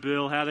grocery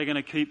bill, how they're going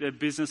to keep their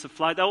business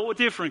afloat. They're all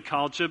different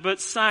culture, but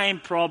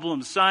same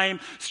problems, same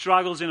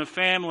struggles in a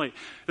family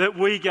that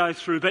we go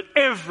through. But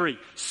every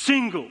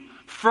single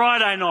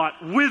Friday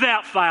night,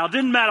 without fail,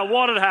 didn't matter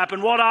what had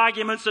happened, what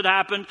arguments had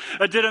happened,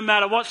 it didn't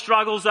matter what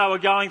struggles they were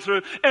going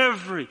through,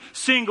 every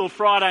single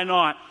Friday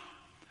night,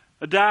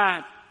 a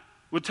dad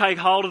would take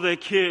hold of their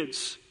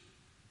kids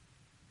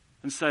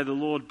and say, the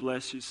Lord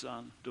bless you,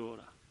 son,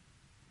 daughter.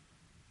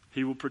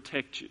 He will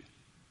protect you.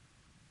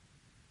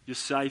 You're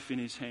safe in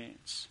his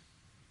hands.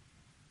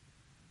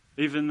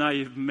 Even though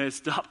you've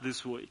messed up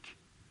this week,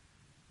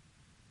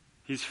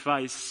 his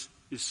face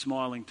is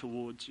smiling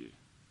towards you.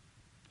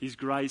 His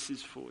grace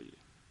is for you.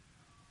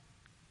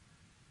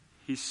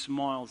 He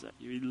smiles at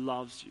you. He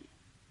loves you.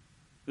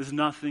 There's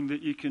nothing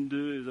that you can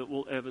do that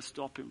will ever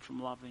stop him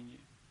from loving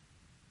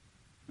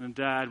you. And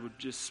dad would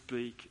just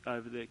speak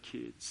over their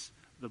kids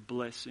the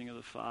blessing of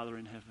the Father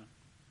in heaven.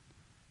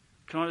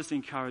 Can I just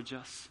encourage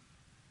us?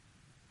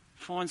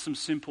 Find some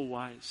simple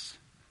ways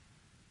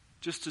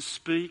just to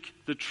speak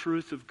the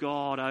truth of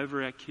God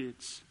over our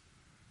kids.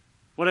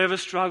 Whatever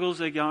struggles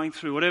they're going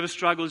through, whatever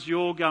struggles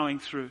you're going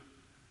through,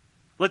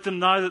 let them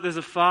know that there's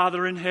a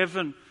Father in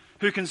heaven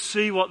who can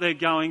see what they're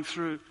going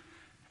through.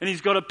 And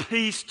he's got a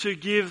peace to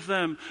give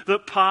them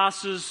that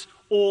passes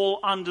all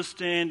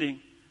understanding.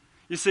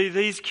 You see,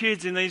 these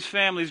kids in these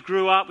families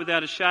grew up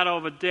without a shadow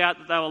of a doubt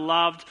that they were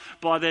loved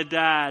by their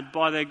dad,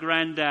 by their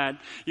granddad,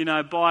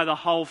 by the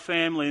whole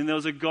family. And there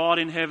was a God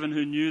in heaven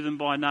who knew them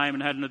by name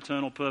and had an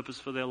eternal purpose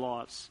for their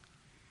lives.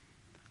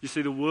 You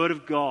see, the Word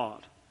of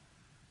God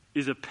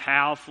is a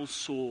powerful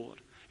sword.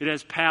 It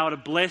has power to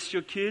bless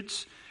your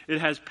kids. It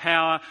has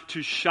power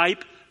to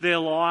shape their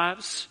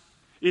lives.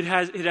 It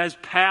has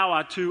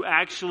power to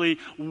actually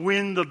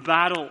win the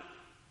battle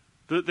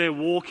that they're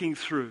walking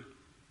through,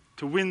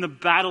 to win the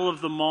battle of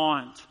the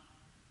mind,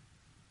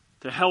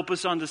 to help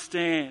us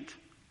understand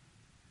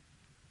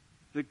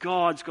that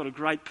God's got a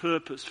great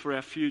purpose for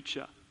our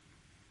future.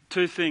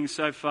 2 things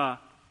so far.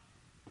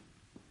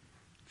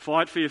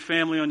 Fight for your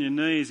family on your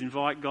knees.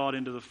 Invite God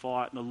into the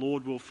fight, and the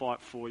Lord will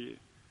fight for you.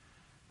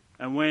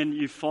 And when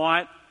you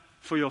fight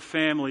for your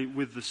family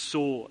with the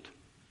sword,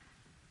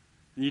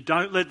 and you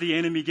don't let the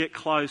enemy get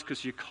close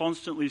because you're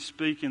constantly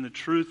speaking the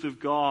truth of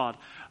God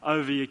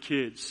over your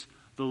kids,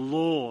 the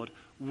Lord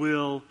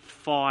will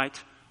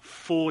fight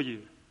for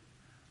you.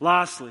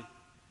 Lastly,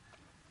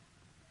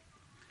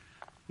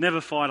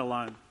 never fight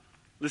alone.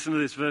 Listen to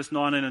this, verse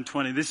 19 and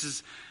 20. This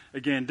is,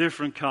 again,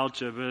 different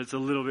culture, but it's a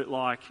little bit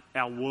like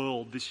our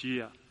world this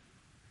year.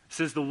 It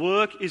says, the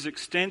work is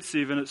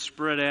extensive and it's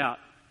spread out,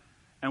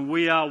 and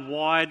we are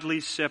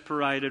widely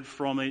separated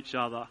from each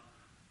other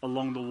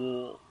along the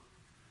wall.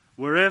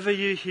 Wherever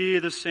you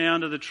hear the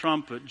sound of the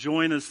trumpet,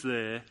 join us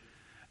there,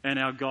 and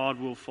our God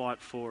will fight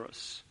for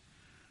us.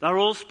 They're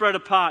all spread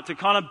apart to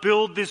kind of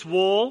build this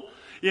wall,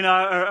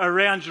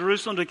 around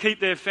Jerusalem to keep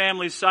their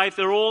families safe.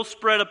 They're all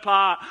spread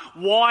apart,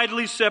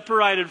 widely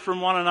separated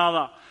from one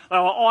another. They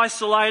were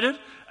isolated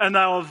and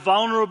they were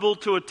vulnerable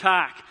to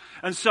attack.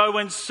 And so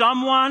when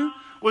someone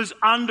was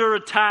under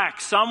attack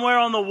somewhere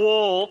on the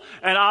wall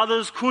and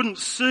others couldn't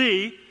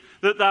see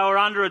that they were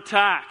under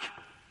attack,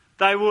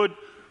 they'd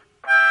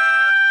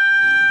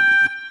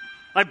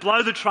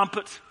blow the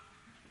trumpet.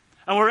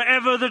 And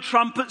wherever the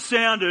trumpet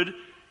sounded,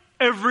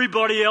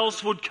 everybody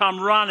else would come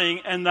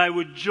running and they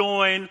would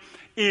join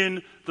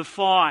in the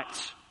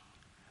fight.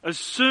 As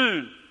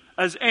soon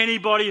as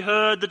anybody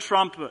heard the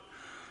trumpet,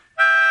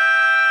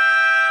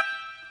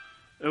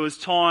 it was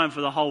time for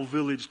the whole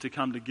village to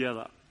come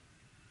together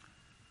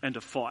and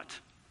to fight.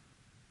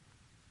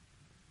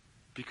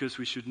 Because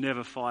we should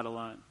never fight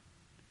alone.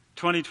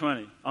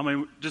 2020,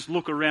 just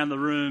look around the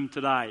room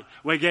today.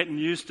 We're getting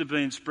used to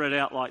being spread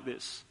out like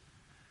this.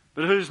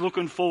 But who's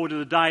looking forward to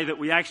the day that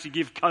we actually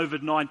give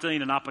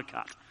COVID-19 an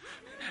uppercut?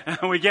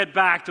 And we get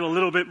back to a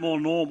little bit more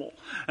normal.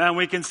 And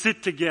we can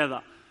sit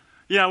together.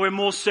 We're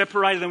more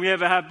separated than we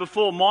ever have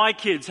before. My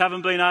kids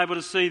haven't been able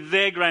to see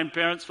their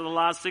grandparents for the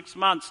last 6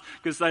 months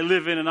because they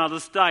live in another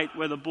state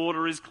where the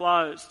border is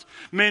closed.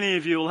 Many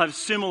of you will have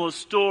similar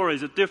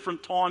stories at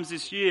different times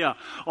this year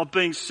of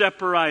being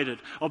separated,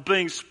 of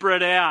being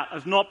spread out,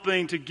 of not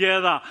being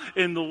together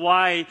in the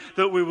way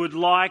that we would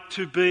like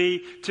to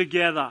be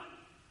together.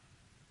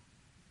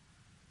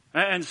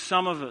 And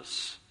some of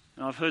us,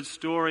 and I've heard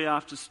story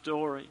after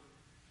story,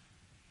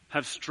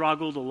 have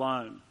struggled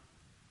alone.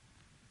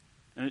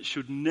 And it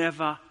should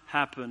never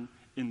happen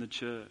in the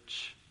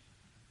church.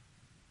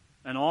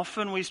 And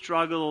often we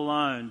struggle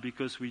alone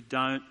because we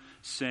don't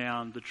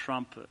sound the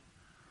trumpet.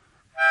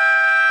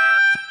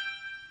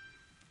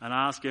 And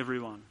ask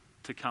everyone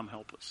to come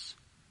help us.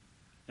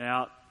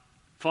 Now,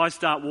 if I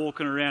start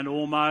walking around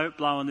Ormeau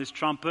blowing this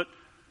trumpet,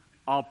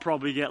 I'll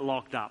probably get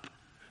locked up.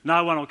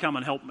 No one will come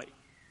and help me.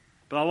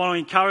 But I want to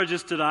encourage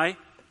us today,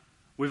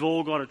 we've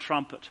all got a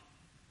trumpet.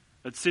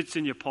 It sits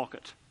in your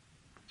pocket.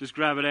 Just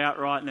grab it out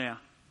right now.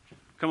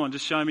 Come on,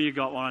 just show me you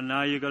got one. I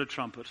know you got a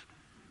trumpet.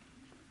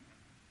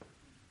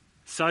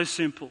 So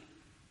simple.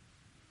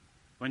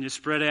 When you're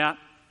spread out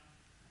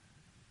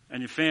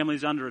and your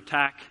family's under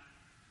attack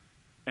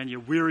and you're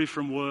weary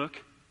from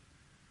work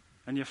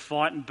and you're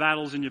fighting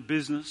battles in your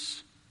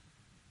business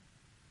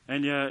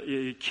and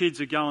your kids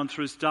are going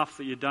through stuff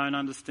that you don't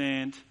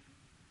understand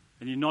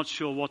and you're not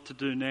sure what to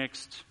do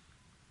next,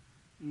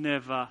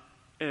 never,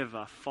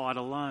 ever fight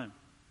alone.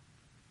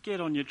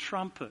 Get on your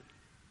trumpet.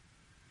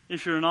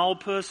 If you're an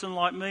old person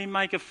like me,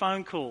 make a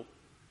phone call.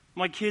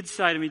 My kids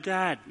say to me,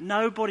 Dad,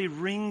 nobody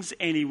rings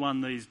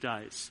anyone these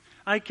days.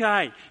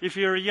 Okay, if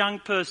you're a young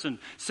person,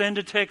 send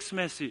a text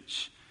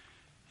message.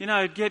 Get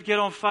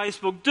on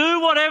Facebook.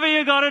 Do whatever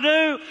you got to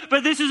do.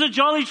 But this is a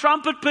jolly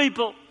trumpet,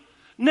 people.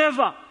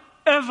 Never,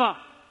 ever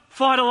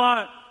fight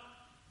alone.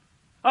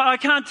 I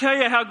can't tell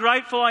you how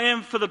grateful I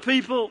am for the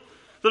people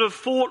that have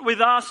fought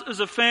with us as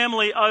a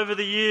family over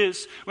the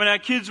years. When our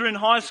kids were in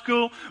high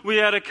school, we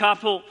had a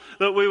couple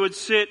that we would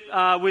sit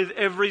with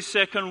every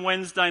second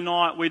Wednesday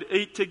night. We'd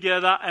eat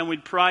together and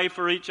we'd pray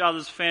for each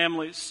other's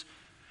families.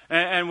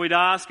 And we'd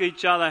ask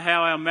each other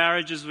how our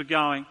marriages were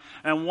going.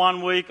 And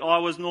one week I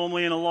was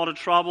normally in a lot of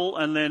trouble,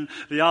 and then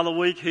the other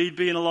week he'd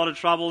be in a lot of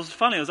trouble. It's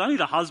funny, it was only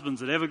the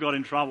husbands that ever got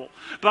in trouble.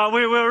 But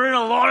we were in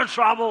a lot of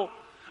trouble.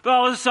 But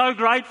I was so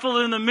grateful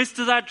that in the midst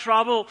of that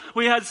trouble,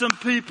 we had some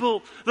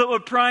people that were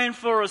praying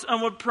for us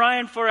and were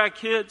praying for our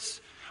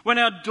kids. When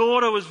our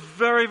daughter was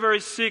very,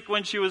 very sick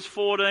when she was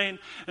 14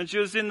 and she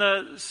was in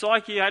the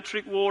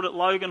psychiatric ward at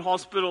Logan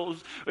Hospital,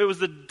 it was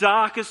the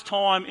darkest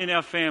time in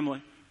our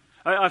family.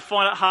 I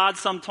find it hard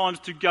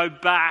sometimes to go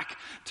back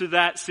to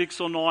that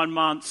 6 or 9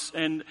 months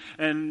and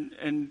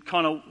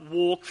kind of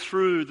walk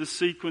through the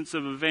sequence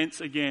of events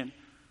again.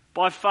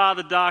 By far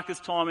the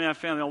darkest time in our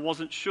family. I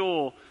wasn't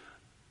sure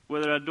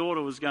whether our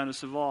daughter was going to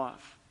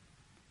survive.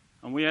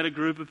 And we had a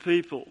group of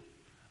people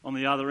on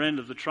the other end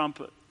of the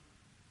trumpet.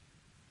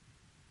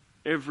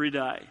 Every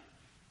day,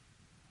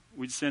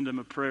 we'd send them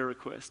a prayer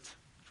request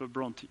for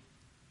Bronte.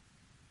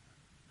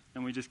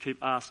 And we just keep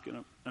asking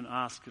them and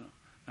asking them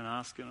and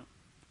asking them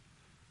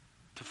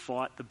to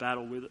fight the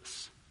battle with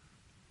us.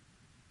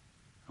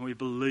 And we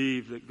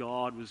believed that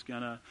God was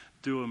going to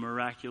do a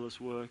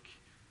miraculous work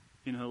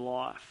in her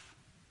life.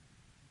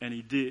 And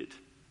He did.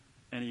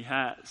 And He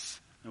has.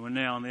 And we're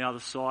now on the other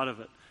side of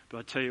it. But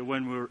I tell you,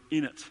 when we were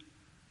in it,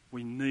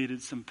 we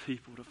needed some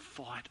people to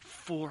fight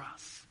for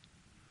us.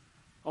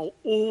 I'll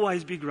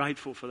always be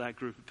grateful for that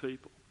group of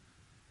people.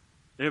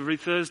 Every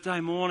second Thursday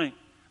morning,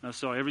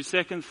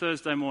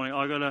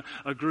 I got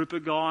a group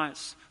of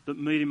guys that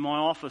meet in my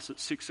office at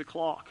 6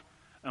 o'clock.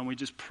 And we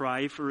just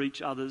pray for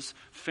each other's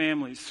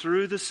families.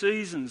 Through the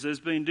seasons, there's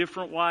been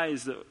different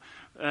ways that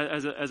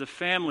as a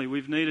family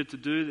we've needed to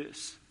do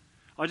this.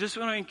 I just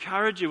want to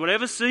encourage you,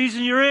 whatever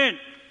season you're in,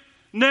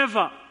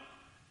 never,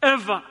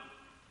 ever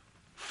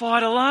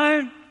fight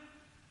alone.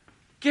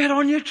 Get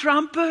on your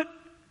trumpet.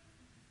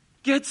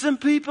 Get some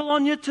people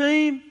on your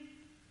team.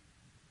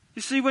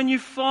 You see, when you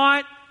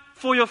fight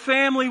for your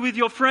family with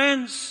your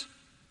friends,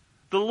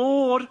 the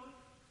Lord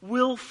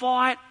will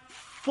fight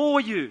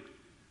for you.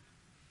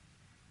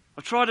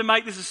 I've tried to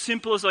make this as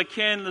simple as I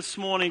can this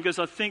morning because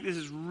I think this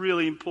is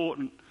really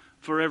important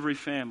for every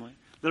family.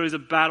 There is a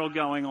battle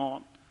going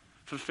on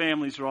for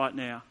families right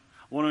now.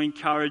 I want to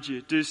encourage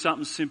you, do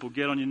something simple.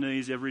 Get on your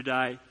knees every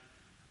day.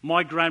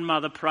 My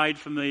grandmother prayed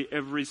for me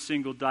every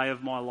single day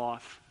of my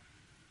life.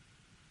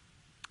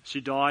 She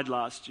died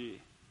last year.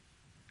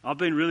 I've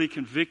been really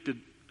convicted.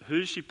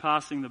 Who's she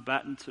passing the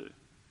baton to?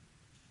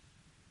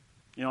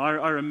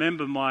 I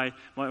remember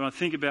when I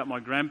think about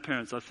my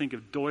grandparents, I think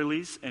of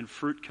doilies and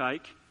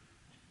fruitcake,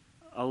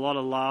 a lot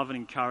of love and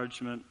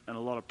encouragement and a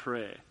lot of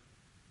prayer.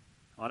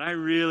 I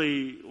don't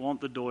really want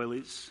the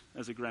doilies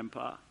as a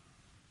grandpa.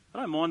 I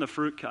don't mind the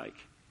fruitcake.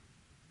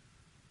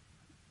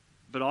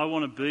 But I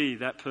want to be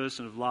that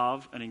person of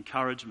love and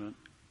encouragement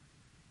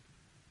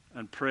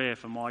and prayer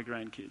for my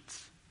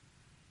grandkids,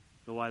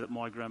 the way that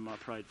my grandma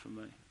prayed for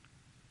me.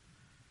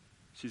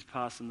 She's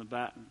passing the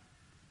baton.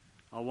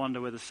 I wonder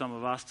whether some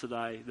of us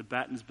today, the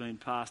baton's been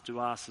passed to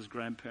us as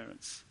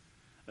grandparents,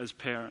 as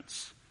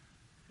parents.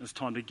 It's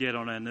time to get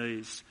on our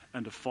knees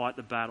and to fight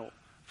the battle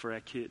for our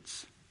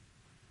kids.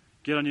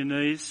 Get on your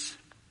knees,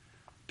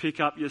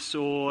 pick up your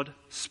sword,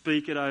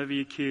 speak it over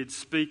your kids,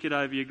 speak it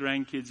over your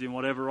grandkids in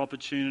whatever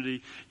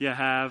opportunity you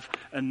have,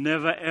 and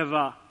never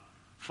ever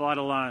fight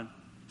alone.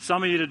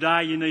 Some of you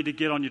today, you need to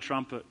get on your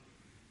trumpet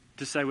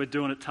to say, we're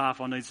doing it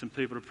tough, I need some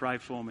people to pray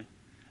for me.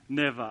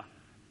 Never,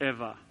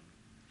 ever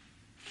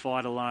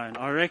fight alone.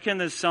 I reckon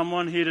there's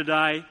someone here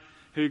today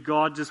who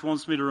God just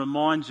wants me to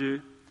remind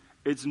you,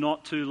 it's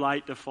not too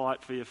late to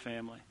fight for your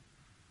family.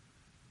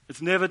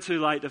 It's never too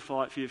late to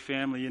fight for your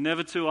family. You're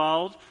never too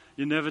old.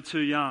 You're never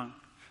too young.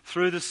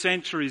 Through the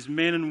centuries,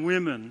 men and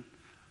women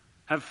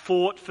have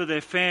fought for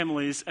their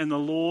families, and the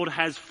Lord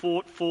has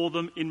fought for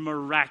them in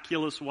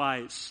miraculous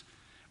ways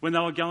when they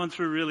were going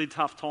through really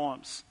tough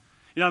times.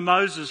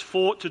 Moses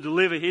fought to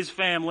deliver his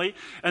family,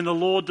 and the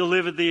Lord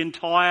delivered the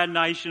entire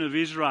nation of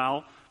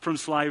Israel from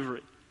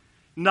slavery.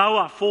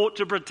 Noah fought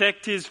to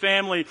protect his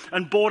family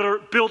and built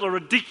a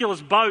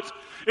ridiculous boat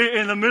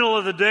in the middle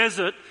of the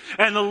desert,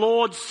 and the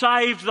Lord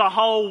saved the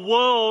whole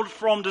world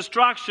from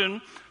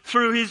destruction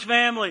through his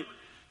family.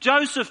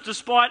 Joseph,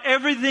 despite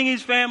everything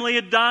his family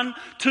had done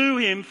to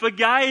him,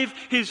 forgave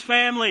his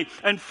family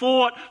and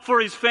fought for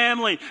his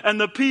family.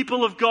 And the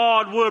people of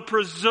God were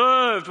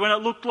preserved when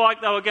it looked like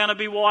they were going to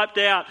be wiped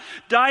out.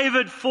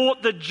 David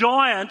fought the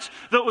giant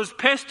that was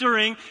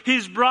pestering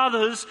his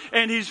brothers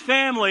and his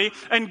family,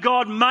 and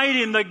God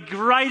made him the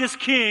greatest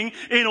king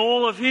in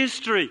all of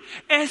history.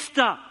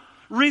 Esther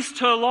risked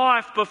her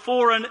life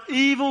before an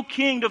evil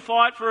king to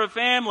fight for her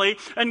family,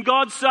 and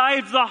God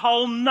saved the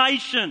whole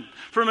nation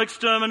from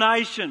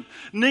extermination.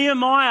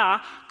 Nehemiah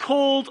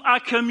called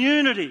a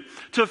community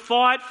to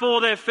fight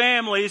for their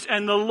families,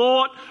 and the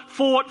Lord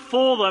fought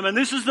for them. And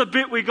this is the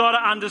bit we got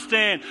to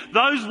understand.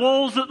 Those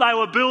walls that they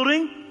were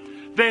building,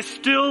 they're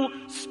still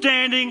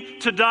standing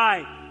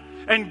today.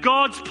 And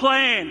God's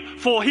plan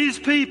for his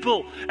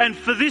people and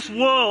for this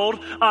world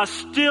are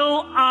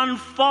still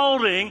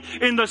unfolding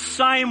in the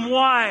same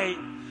way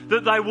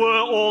that they were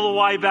all the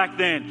way back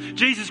then.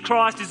 Jesus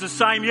Christ is the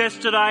same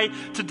yesterday,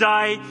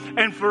 today,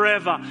 and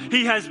forever.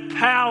 He has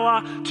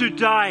power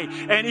today.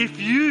 And if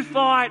you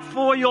fight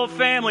for your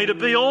family to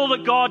be all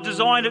that God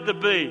designed it to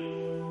be,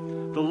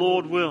 the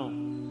Lord will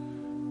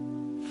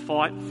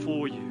fight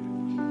for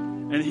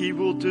you. And he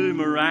will do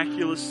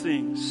miraculous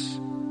things.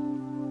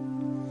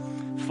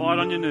 Fight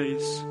on your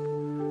knees.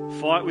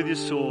 Fight with your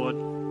sword.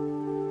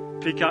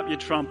 Pick up your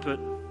trumpet.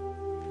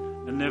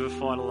 And never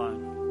fight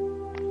alone.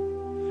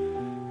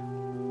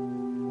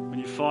 When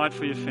you fight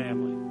for your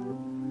family,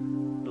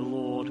 the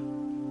Lord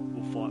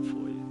will fight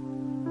for you.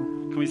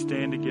 Can we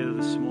stand together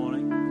this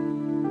morning?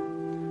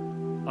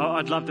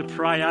 I'd love to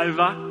pray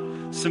over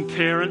some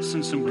parents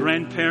and some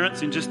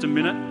grandparents in just a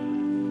minute.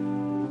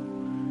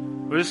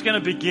 We're just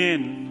going to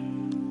begin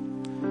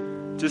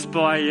just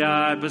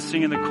by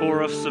singing the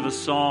chorus of a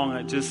song.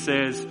 It just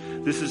says,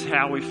 this is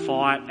how we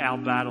fight our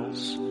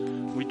battles.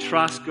 We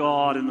trust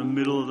God in the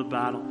middle of the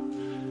battle.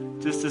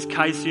 Just as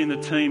Casey and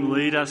the team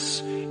lead us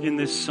in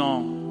this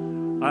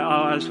song,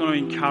 I just want to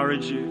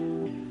encourage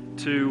you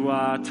to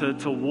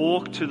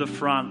walk to the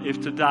front.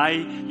 If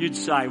today you'd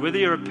say, whether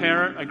you're a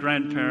parent, a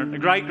grandparent, a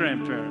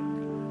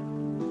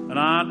great-grandparent, an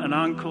aunt, an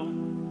uncle,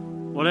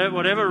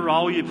 whatever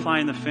role you play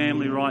in the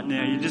family right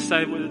now, you just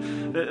say,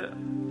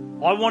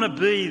 I want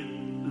to be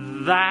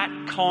that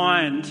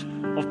kind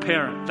of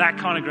parent, that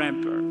kind of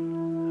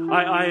grandparent.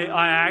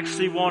 I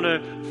actually want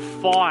to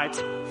fight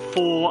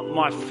for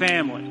my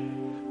family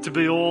to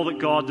be all that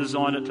God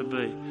designed it to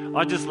be.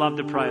 I'd just love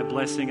to pray a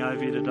blessing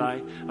over you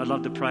today. I'd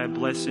love to pray a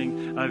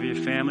blessing over your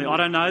family. I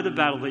don't know the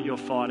battle that you're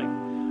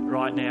fighting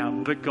right now,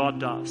 but God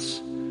does.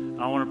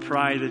 I want to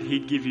pray that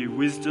he'd give you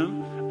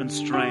wisdom and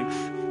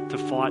strength to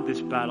fight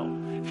this battle.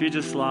 If you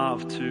just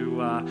love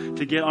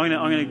to get, I'm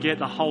going to get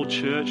the whole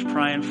church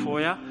praying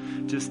for you,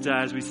 just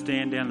as we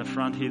stand down the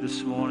front here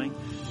this morning.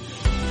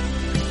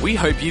 We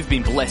hope you've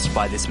been blessed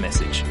by this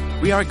message.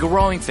 We are a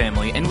growing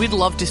family and we'd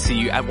love to see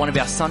you at one of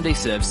our Sunday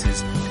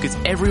services because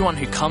everyone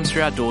who comes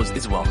through our doors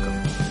is welcome.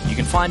 You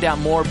can find out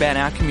more about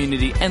our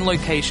community and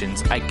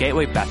locations at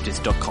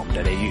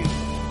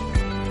gatewaybaptist.com.au.